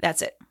offer,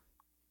 that's it.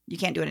 You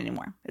can't do it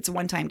anymore. It's a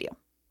one-time deal.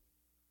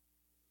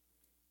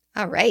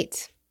 All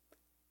right.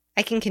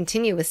 I can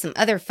continue with some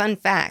other fun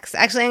facts.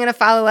 Actually, I'm going to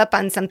follow up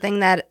on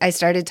something that I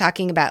started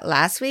talking about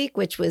last week,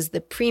 which was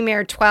the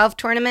Premier 12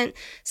 tournament.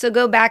 So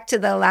go back to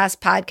the last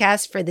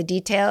podcast for the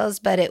details,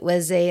 but it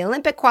was a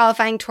Olympic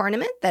qualifying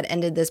tournament that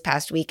ended this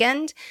past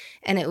weekend.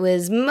 And it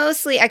was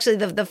mostly, actually,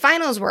 the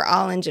finals were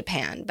all in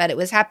Japan, but it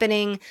was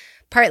happening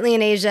partly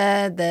in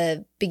Asia.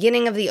 The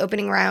beginning of the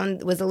opening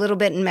round was a little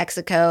bit in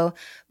Mexico,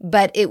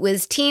 but it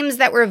was teams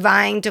that were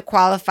vying to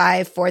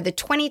qualify for the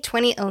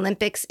 2020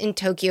 Olympics in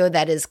Tokyo.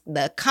 That is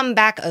the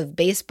comeback of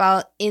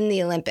baseball in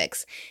the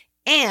Olympics.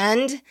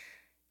 And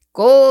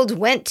gold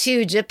went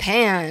to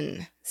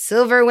Japan,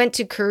 silver went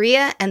to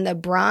Korea, and the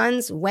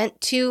bronze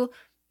went to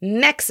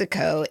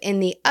Mexico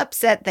in the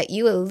upset that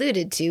you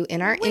alluded to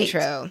in our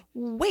intro.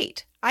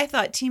 Wait. I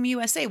thought Team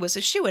USA was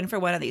a shoo-in for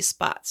one of these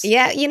spots.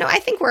 Yeah, I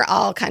think we're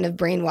all kind of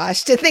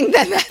brainwashed to think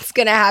that that's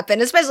going to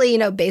happen, especially,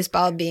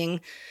 baseball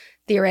being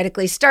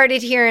theoretically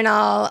started here and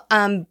all.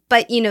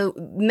 But,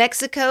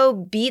 Mexico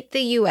beat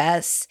the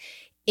U.S.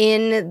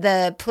 in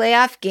the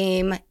playoff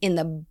game in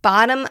the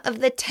bottom of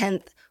the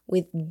 10th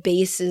with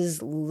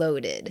bases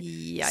loaded.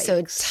 Yikes.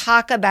 So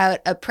talk about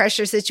a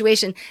pressure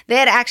situation. They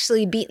had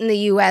actually beaten the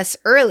U.S.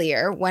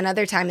 earlier, one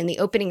other time in the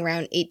opening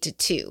round,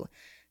 8-2.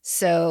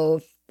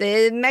 So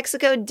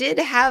Mexico did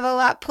have a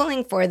lot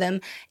pulling for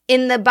them.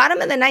 In the bottom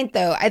of the ninth,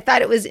 though, I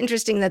thought it was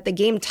interesting that the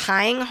game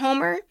tying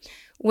homer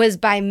was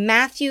by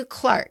Matthew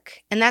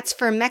Clark, and that's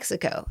for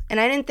Mexico. And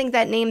I didn't think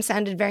that name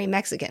sounded very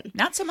Mexican.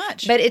 Not so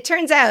much. But it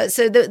turns out,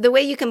 so the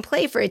way you can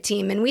play for a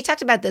team, and we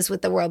talked about this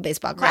with the World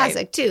Baseball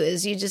Classic too,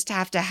 is you just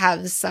have to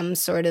have some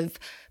sort of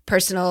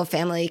personal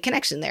family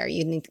connection there.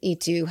 You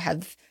need to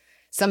have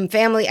some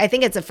family. I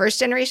think it's a first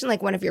generation,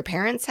 like one of your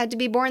parents had to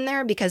be born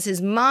there because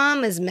his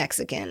mom is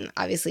Mexican.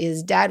 Obviously,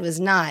 his dad was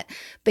not,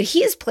 but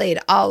he has played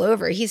all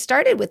over. He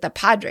started with the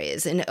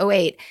Padres in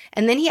 2008,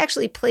 and then he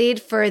actually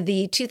played for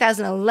the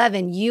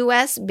 2011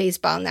 U.S.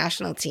 baseball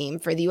national team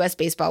for the U.S.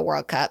 Baseball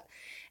World Cup.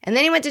 And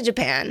then he went to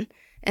Japan,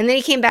 and then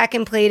he came back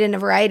and played in a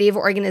variety of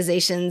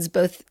organizations,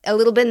 both a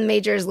little bit in the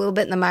majors, a little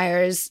bit in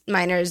the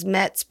minors,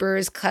 Mets,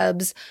 Brewers,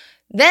 Cubs,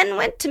 then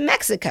went to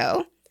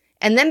Mexico,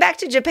 and then back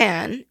to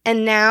Japan,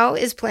 and now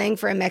is playing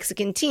for a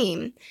Mexican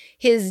team.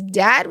 His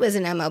dad was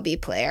an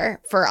MLB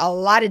player for a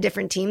lot of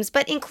different teams,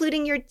 but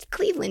including your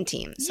Cleveland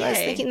team. So I was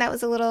thinking that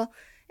was a little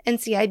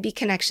NCIB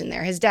connection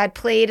there. His dad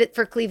played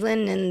for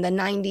Cleveland in the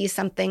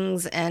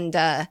 90-somethings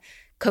and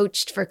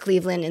coached for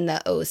Cleveland in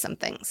the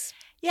 00-somethings.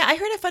 Yeah, I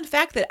heard a fun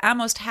fact that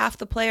almost half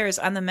the players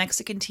on the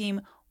Mexican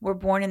team were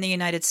born in the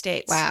United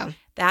States. Wow.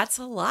 That's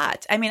a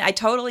lot. I mean, I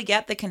totally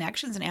get the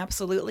connections and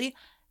absolutely.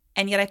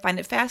 And yet I find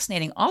it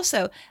fascinating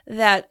also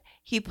that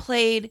he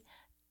played,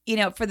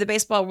 for the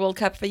Baseball World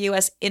Cup for the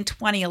U.S. in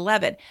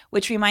 2011,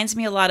 which reminds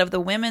me a lot of the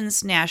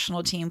women's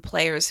national team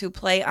players who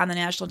play on the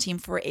national team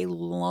for a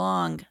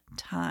long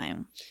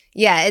time.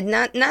 Yeah,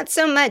 not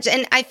so much.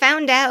 And I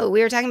found out, we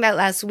were talking about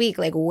last week,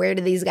 like, where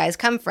do these guys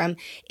come from?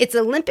 It's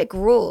Olympic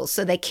rules,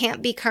 so they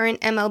can't be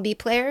current MLB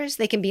players.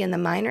 They can be in the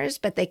minors,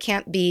 but they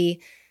can't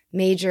be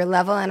major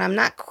level. And I'm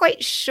not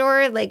quite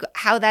sure like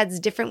how that's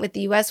different with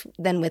the US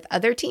than with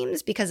other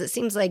teams, because it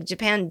seems like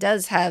Japan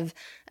does have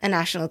a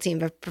national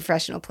team of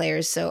professional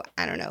players. So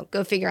I don't know,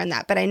 go figure on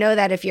that. But I know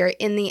that if you're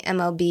in the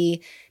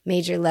MLB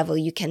major level,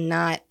 you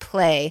cannot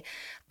play.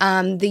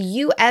 The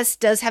US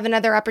does have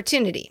another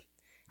opportunity.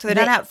 So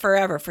they're not out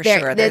forever for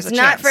sure. It's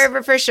not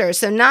forever for sure.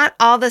 So not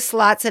all the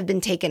slots have been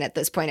taken at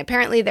this point.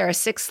 Apparently there are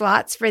 6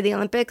 slots for the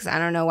Olympics. I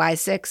don't know why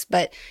 6,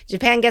 but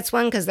Japan gets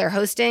one because they're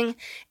hosting.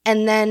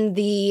 And then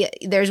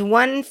there's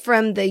one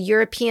from the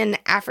European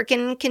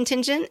African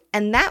contingent,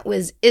 and that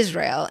was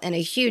Israel in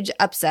a huge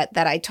upset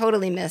that I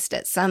totally missed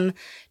at some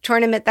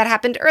tournament that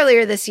happened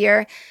earlier this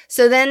year.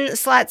 So then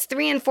slots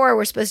 3 and 4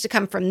 were supposed to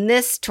come from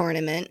this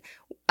tournament.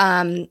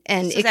 So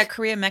is that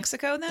Korea and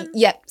Mexico then?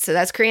 Yep. So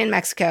that's Korea and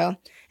Mexico.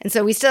 And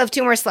so we still have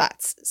 2 more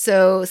slots.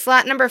 So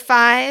slot number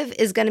 5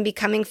 is going to be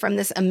coming from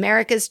this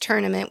America's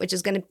tournament, which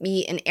is going to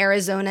be in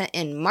Arizona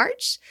in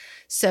March.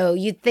 So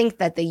you'd think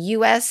that the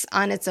U.S.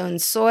 on its own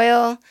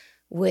soil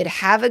would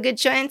have a good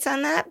chance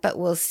on that, but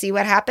we'll see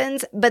what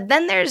happens. But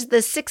then there's the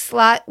 6th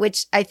slot,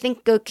 which I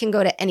think can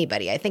go to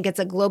anybody. I think it's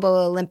a Global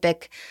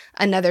Olympic,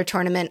 another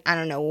tournament. I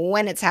don't know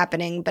when it's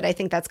happening, but I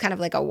think that's kind of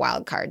like a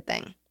wild card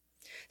thing.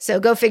 So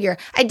go figure.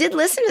 I did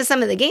listen to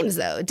some of the games,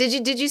 though.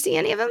 Did you see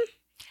any of them?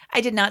 I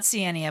did not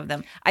see any of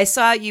them. I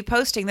saw you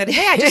posting that,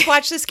 hey, I just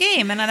watched this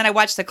game. And then I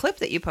watched the clip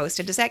that you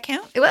posted. Does that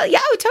count? Well, yeah,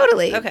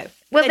 totally. Okay.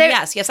 Well,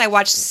 yes, I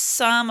watched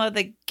some of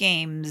the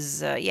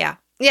games. Yeah.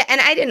 Yeah,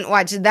 and I didn't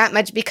watch that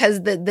much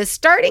because the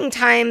starting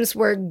times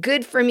were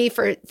good for me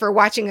for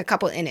watching a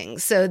couple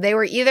innings. So they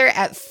were either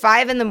at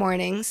 5 in the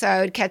morning, so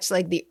I would catch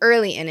like the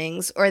early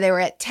innings, or they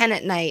were at 10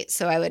 at night,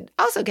 so I would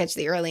also catch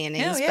the early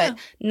innings, but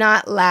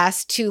not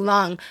last too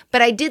long.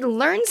 But I did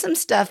learn some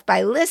stuff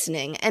by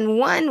listening, and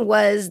one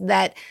was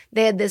that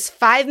they had this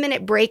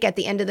 5-minute break at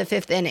the end of the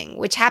 5th inning,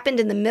 which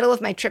happened in the middle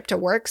of my trip to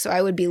work, so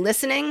I would be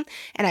listening,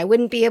 and I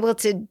wouldn't be able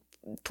to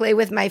play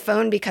with my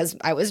phone because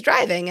I was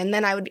driving, and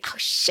then I would be, oh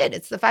shit,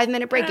 it's the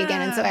 5-minute break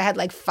again. And so I had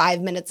like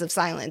 5 minutes of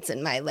silence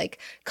in my like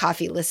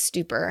coffee-less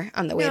stupor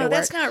on the way to work. No,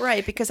 that's not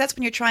right, because that's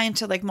when you're trying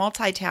to like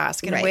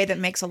multitask in a way that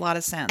makes a lot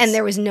of sense. And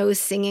there was no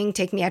singing,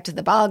 take me out to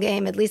the ball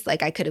game. At least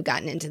like I could have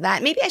gotten into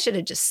that. Maybe I should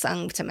have just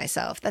sung to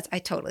myself. I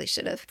totally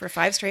should have. For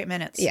 5 straight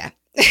minutes. Yeah.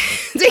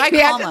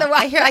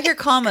 I hear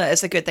Calma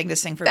is a good thing to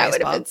sing for baseball. That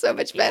would have been so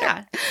much better.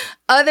 Yeah.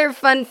 Other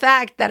fun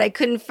fact that I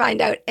couldn't find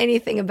out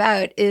anything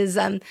about is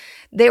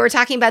they were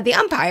talking about the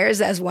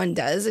umpires, as one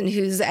does, and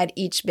who's at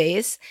each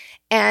base.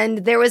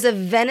 And there was a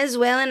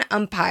Venezuelan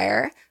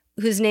umpire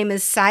whose name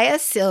is Saya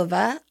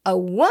Silva, a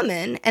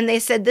woman, and they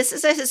said this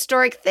is a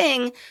historic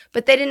thing,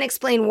 but they didn't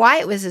explain why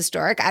it was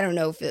historic. I don't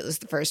know if it was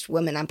the first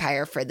woman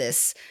umpire for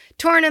this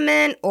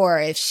tournament or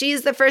if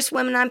she's the first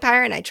woman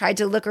umpire, and I tried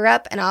to look her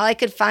up, and all I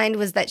could find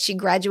was that she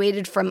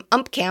graduated from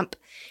ump camp.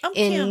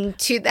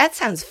 That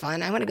sounds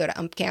fun. I want to go to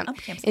ump camp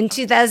in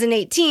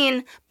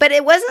 2018, but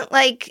it wasn't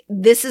like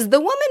this is the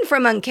woman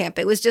from ump camp.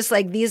 It was just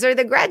like these are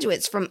the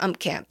graduates from ump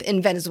camp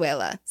in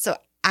Venezuela. So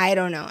I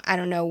don't know. I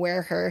don't know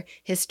where her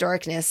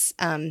historicness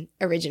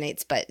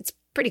originates, but it's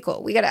pretty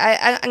cool.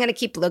 I'm going to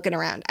keep looking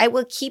around. I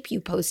will keep you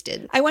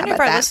posted. I wonder if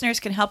our listeners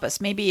can help us.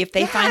 Maybe if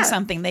they find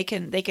something, they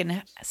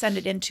can send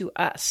it in to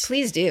us.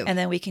 Please do. And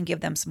then we can give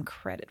them some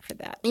credit for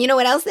that. You know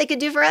what else they could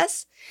do for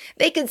us?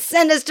 They could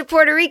send us to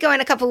Puerto Rico in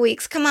a couple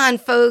weeks. Come on,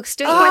 folks.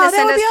 Don't you want to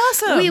send us? That would be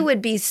awesome. We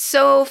would be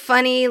so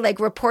funny, like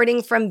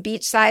reporting from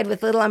beachside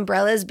with little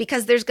umbrellas,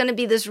 because there's going to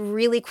be this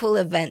really cool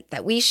event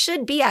that we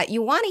should be at.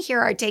 You want to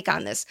hear our take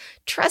on this.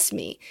 Trust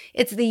me.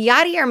 It's the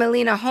Yadier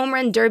Molina Home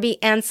Run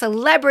Derby and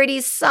Celebrity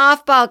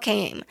Softball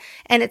Game.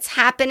 And it's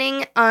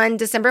happening on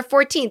December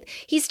 14th.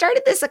 He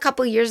started this a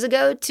couple years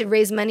ago to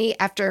raise money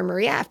after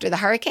Maria, after the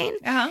hurricane.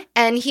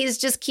 And he's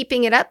just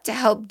keeping it up to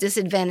help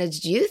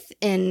disadvantaged youth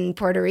in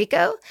Puerto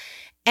Rico.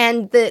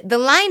 And the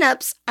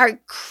lineups are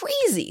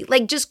crazy,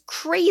 like just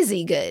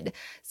crazy good.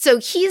 So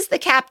he's the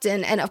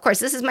captain. And of course,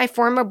 this is my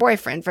former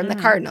boyfriend from the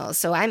Cardinals.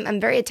 So I'm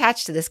very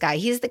attached to this guy.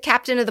 He's the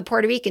captain of the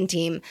Puerto Rican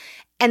team.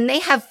 And they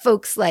have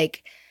folks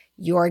like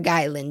your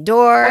guy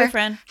Lindor,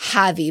 boyfriend.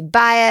 Javi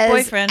Baez,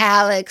 boyfriend.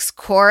 Alex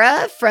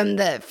Cora from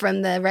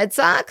the Red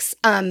Sox,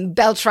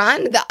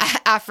 Beltran,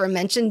 the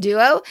aforementioned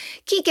duo,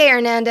 Kike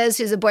Hernandez,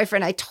 who's a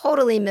boyfriend I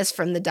totally miss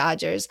from the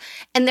Dodgers.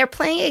 And they're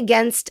playing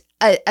against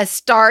a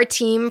star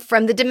team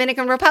from the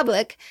Dominican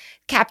Republic.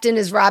 Captain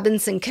is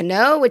Robinson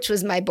Cano, which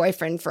was my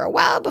boyfriend for a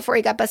while before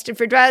he got busted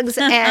for drugs,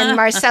 and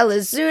Marcell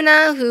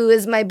Ozuna, who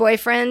is my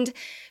boyfriend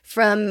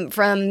from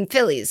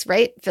Phillies,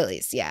 right?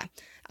 Phillies, yeah.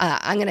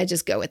 I'm going to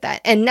just go with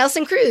that. And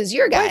Nelson Cruz,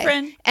 your guy.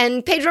 Boyfriend.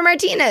 And Pedro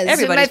Martinez,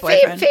 everybody's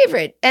my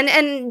favorite.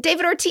 And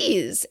David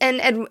Ortiz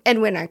and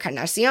Edwin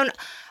Encarnacion.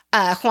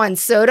 Juan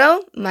Soto,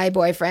 my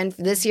boyfriend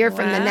this year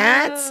from the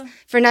Nats.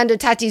 Fernando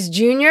Tatis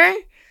Jr.,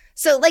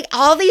 so like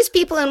all these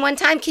people in one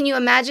time, can you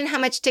imagine how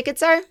much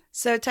tickets are?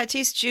 So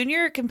Tatis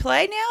Jr. can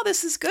play now?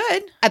 This is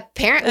good.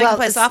 Apparently,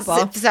 play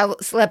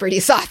softball. Celebrity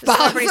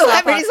softball.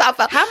 Celebrity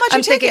softball. How much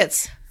are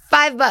tickets?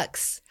 $5.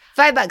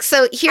 $5.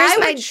 So here's I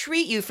would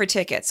treat you for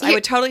tickets. I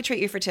would totally treat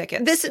you for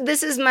tickets.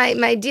 This is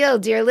my deal,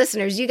 dear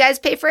listeners. You guys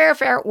pay for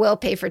airfare, we'll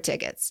pay for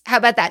tickets. How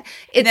about that?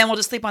 And then we'll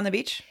just sleep on the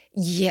beach?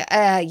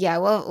 Yeah.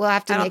 We'll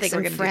have to make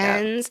some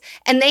friends.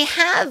 And they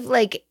have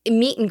like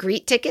meet and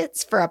greet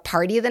tickets for a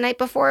party the night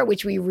before,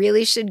 which we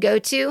really should go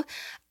to.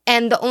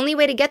 And the only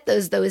way to get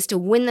those, though, is to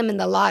win them in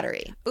the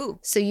lottery. Ooh.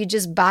 So you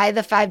just buy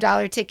the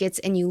 $5 tickets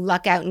and you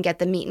luck out and get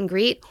the meet and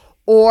greet.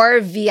 Or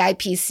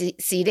VIP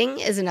seating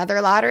is another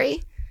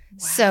lottery. Wow.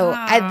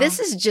 So this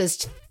is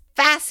just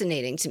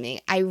fascinating to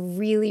me. I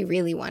really,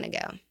 really want to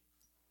go.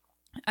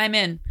 I'm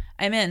in.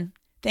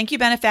 Thank you,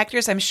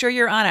 benefactors. I'm sure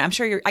you're on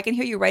it. I can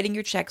hear you writing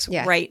your checks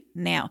right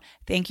now.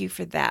 Thank you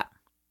for that.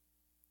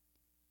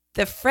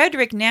 The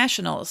Frederick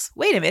Nationals.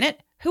 Wait a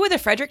minute. Who are the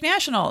Frederick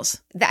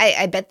Nationals?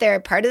 I bet they're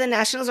part of the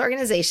Nationals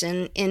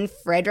organization in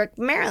Frederick,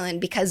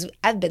 Maryland, because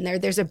I've been there.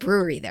 There's a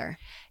brewery there.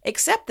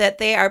 Except that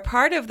they are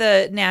part of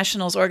the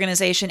Nationals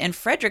organization in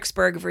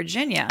Fredericksburg,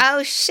 Virginia.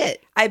 Oh,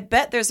 shit. I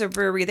bet there's a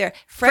brewery there.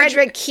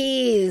 Frederick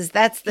Keys.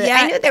 That's the... Yeah.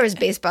 I knew there was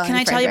baseball Can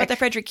I tell you about the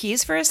Frederick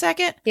Keys for a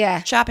second? Yeah.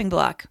 Chopping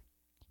block.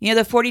 You know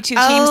the 42 teams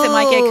that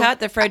might get cut?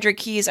 The Frederick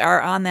Keys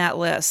are on that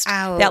list.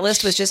 Ouch. That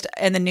list was just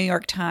in the New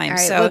York Times. All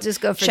right, so we'll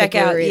just go for check the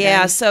brewery out. Yeah,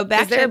 then. so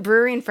back Is there a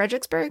brewery in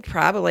Fredericksburg?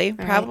 Probably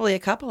a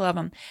couple of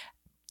them.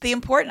 The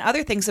important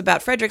other things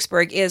about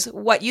Fredericksburg is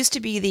what used to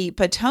be the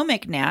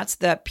Potomac Nats,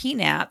 the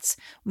Peanuts,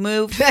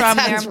 moved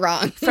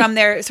from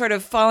their sort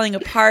of falling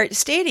apart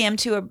stadium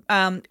to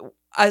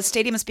a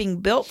stadium that's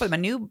being built for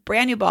them,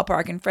 brand new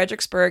ballpark in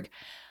Fredericksburg,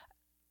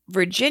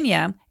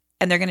 Virginia,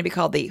 and they're going to be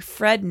called the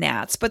Fred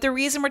Nats. But the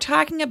reason we're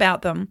talking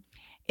about them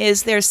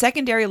is their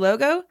secondary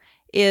logo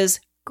is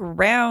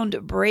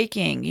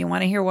groundbreaking. You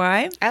want to hear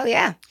why? Oh,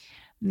 yeah.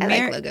 I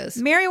like logos.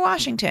 Mary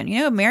Washington. You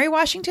know who Mary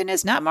Washington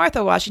is? Not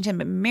Martha Washington,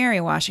 but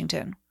Mary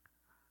Washington.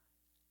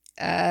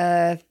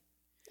 I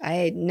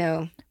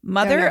know.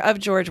 Mother of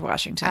George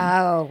Washington.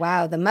 Oh,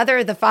 wow.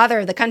 The father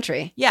of the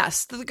country.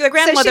 Yes. The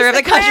grandmother of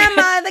the country.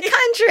 Grandma of the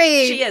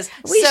country. She is.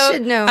 We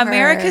should know her.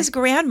 America's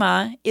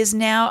grandma is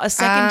now a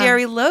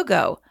secondary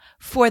logo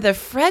for the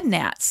Fred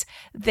Nats.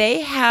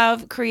 They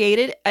have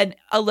created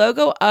a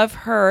logo of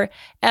her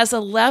as a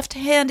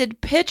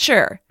left-handed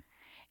pitcher.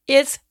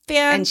 It's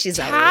fantastic. And she's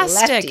a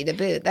lefty to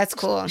boot. That's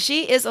cool.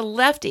 She is a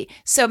lefty.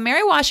 So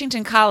Mary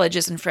Washington College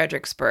is in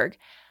Fredericksburg.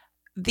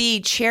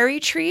 The cherry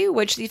tree,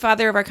 which the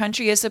father of our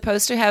country is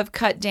supposed to have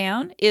cut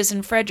down, is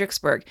in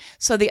Fredericksburg.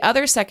 So the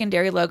other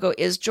secondary logo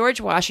is George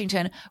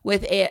Washington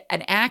with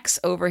an axe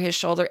over his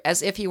shoulder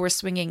as if he were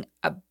swinging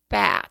a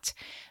bat.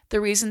 The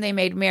reason they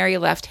made Mary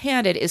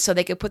left-handed is so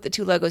they could put the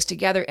two logos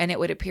together and it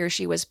would appear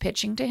she was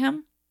pitching to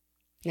him.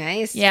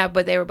 Nice. Yeah,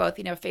 but they were both,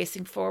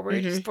 facing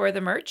forward for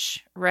the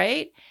merch,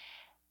 right?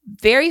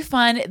 Very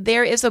fun.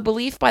 There is a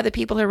belief by the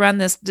people who run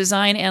this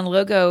design and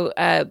logo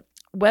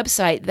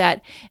website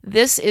that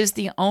this is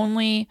the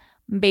only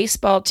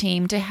baseball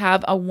team to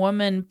have a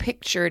woman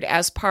pictured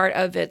as part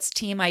of its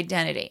team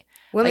identity.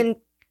 Women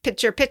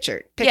pictured.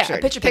 Yeah,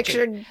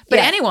 pictured. But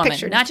any woman,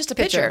 not just a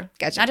pitcher.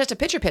 Gotcha. Not just a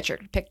pitcher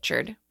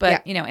pictured,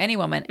 but any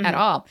woman at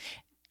all.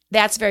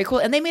 That's very cool.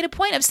 And they made a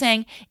point of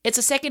saying it's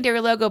a secondary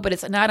logo, but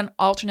it's not an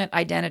alternate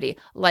identity.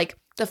 Like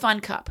the Fun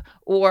Cup,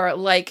 or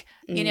like,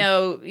 you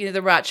know,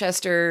 the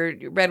Rochester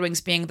Red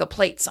Wings being the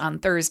plates on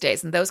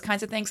Thursdays and those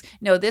kinds of things.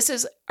 No, this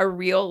is a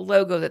real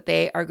logo that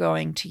they are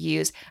going to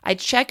use. I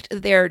checked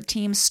their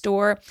team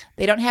store.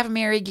 They don't have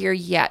Mary Gear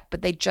yet,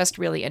 but they just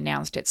really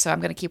announced it. So I'm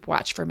going to keep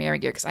watch for Mary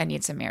Gear because I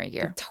need some Mary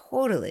Gear.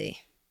 Totally.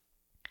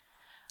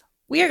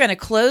 We are going to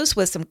close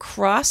with some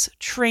cross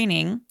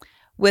training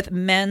with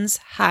men's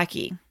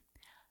hockey.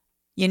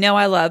 You know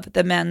I love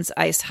the men's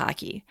ice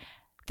hockey.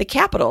 The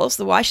Capitals,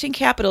 the Washington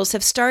Capitals,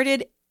 have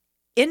started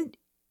in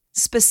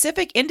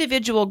specific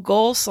individual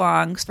goal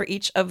songs for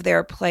each of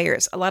their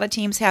players. A lot of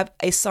teams have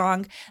a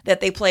song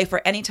that they play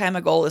for any time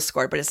a goal is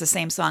scored, but it's the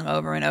same song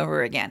over and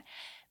over again.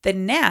 The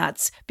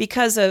Nats,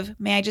 because of,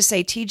 may I just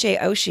say, TJ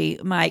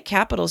Oshie, my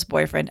Capitals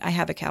boyfriend. I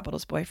have a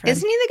Capitals boyfriend.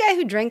 Isn't he the guy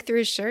who drank through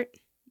his shirt?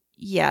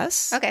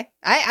 Yes. Okay.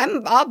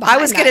 I'm all behind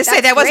I was going to say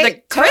that wasn't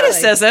a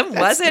criticism,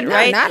 totally. was it? No,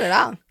 right? Not at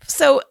all.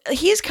 So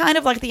he's kind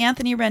of like the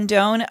Anthony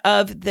Rendon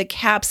of the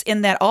Caps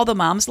in that all the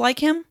moms like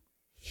him.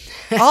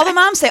 All the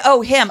moms say,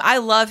 oh, him. I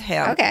love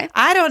him. Okay.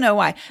 I don't know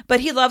why, but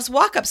he loves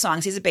walk-up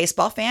songs. He's a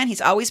baseball fan. He's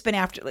always been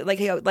after, like,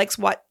 he likes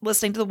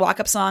listening to the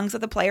walk-up songs that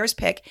the players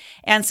pick,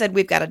 and said,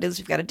 we've got to do this.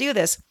 We've got to do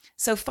this.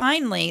 So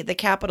finally, the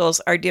Capitals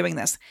are doing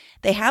this.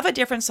 They have a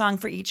different song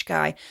for each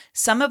guy.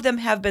 Some of them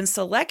have been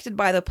selected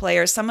by the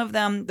players. Some of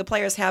them, the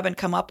players haven't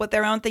come up with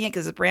their own thing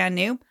because it's brand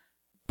new.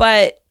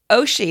 But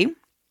Oshie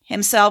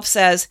himself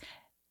says,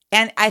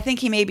 and I think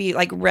he maybe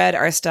like read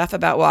our stuff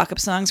about walk-up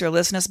songs or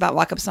listened to us about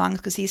walk-up songs,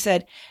 because he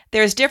said,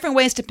 there's different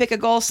ways to pick a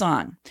goal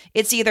song.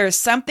 It's either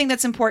something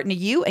that's important to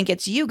you and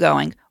gets you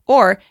going,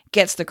 or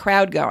gets the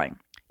crowd going.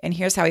 And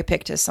here's how he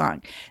picked his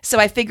song. So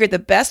I figured the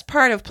best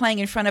part of playing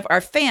in front of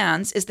our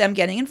fans is them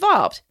getting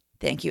involved.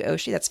 Thank you,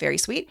 Oshie. That's very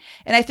sweet.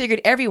 And I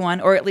figured everyone,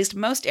 or at least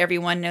most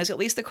everyone, knows at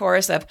least the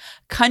chorus of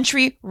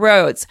Country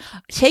Roads.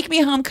 Take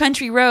Me Home,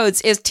 Country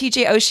Roads is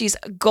TJ Oshie's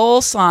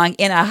goal song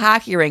in a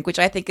hockey rink, which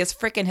I think is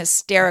freaking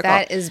hysterical.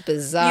 That is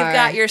bizarre. You've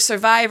got your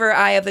Survivor,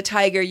 Eye of the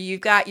Tiger.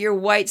 You've got your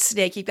White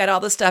Snake. You've got all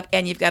the stuff.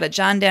 And you've got a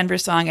John Denver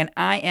song. And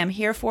I am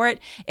here for it.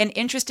 An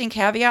interesting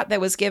caveat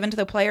that was given to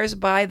the players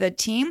by the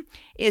team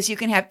is you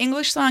can have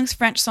English songs,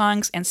 French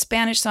songs, and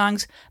Spanish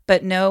songs,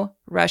 but no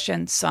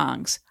Russian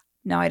songs.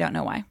 No, I don't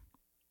know why.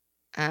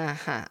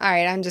 Uh-huh. All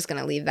right, I'm just going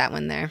to leave that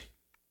one there.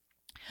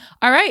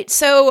 All right.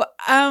 So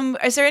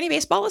is there any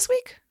baseball this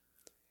week?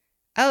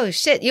 Oh,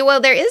 shit. Yeah, well,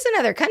 there is in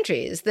other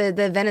countries. The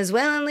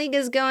Venezuelan League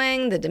is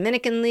going, the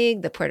Dominican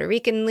League, the Puerto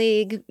Rican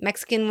League,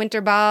 Mexican Winter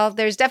Ball.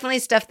 There's definitely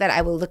stuff that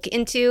I will look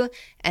into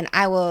and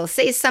I will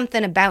say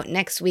something about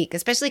next week,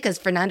 especially because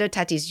Fernando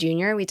Tatis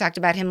Jr., we talked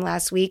about him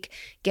last week,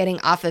 getting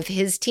off of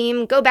his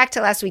team. Go back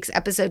to last week's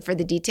episode for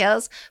the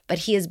details, but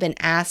he has been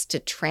asked to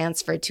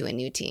transfer to a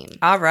new team.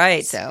 All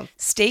right. So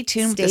stay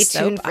tuned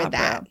for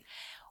that.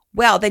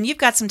 Well, then you've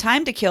got some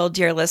time to kill,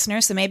 dear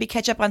listeners, so maybe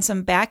catch up on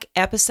some back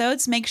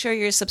episodes. Make sure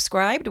you're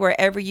subscribed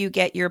wherever you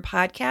get your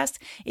podcast.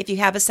 If you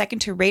have a second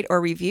to rate or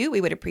review,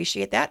 we would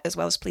appreciate that, as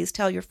well as please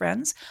tell your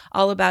friends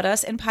all about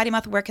us. And Potty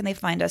Mouth, where can they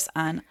find us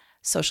on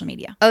social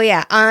media? Oh,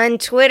 yeah. On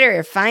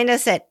Twitter, find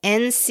us at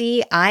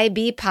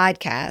NCIB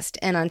Podcast,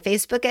 and on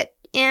Facebook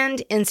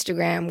and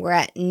Instagram, we're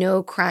at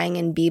No Crying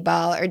in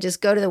B-Ball, or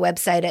just go to the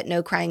website at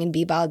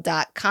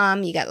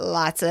nocryinginbball.com. You got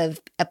lots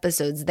of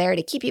episodes there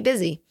to keep you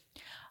busy.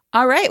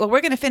 All right. Well,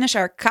 we're going to finish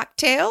our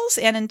cocktails.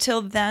 And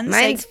until then,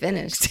 mine's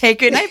finished. Say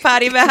good night,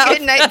 Potty Mouth.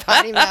 Good night,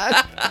 Potty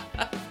Mouth.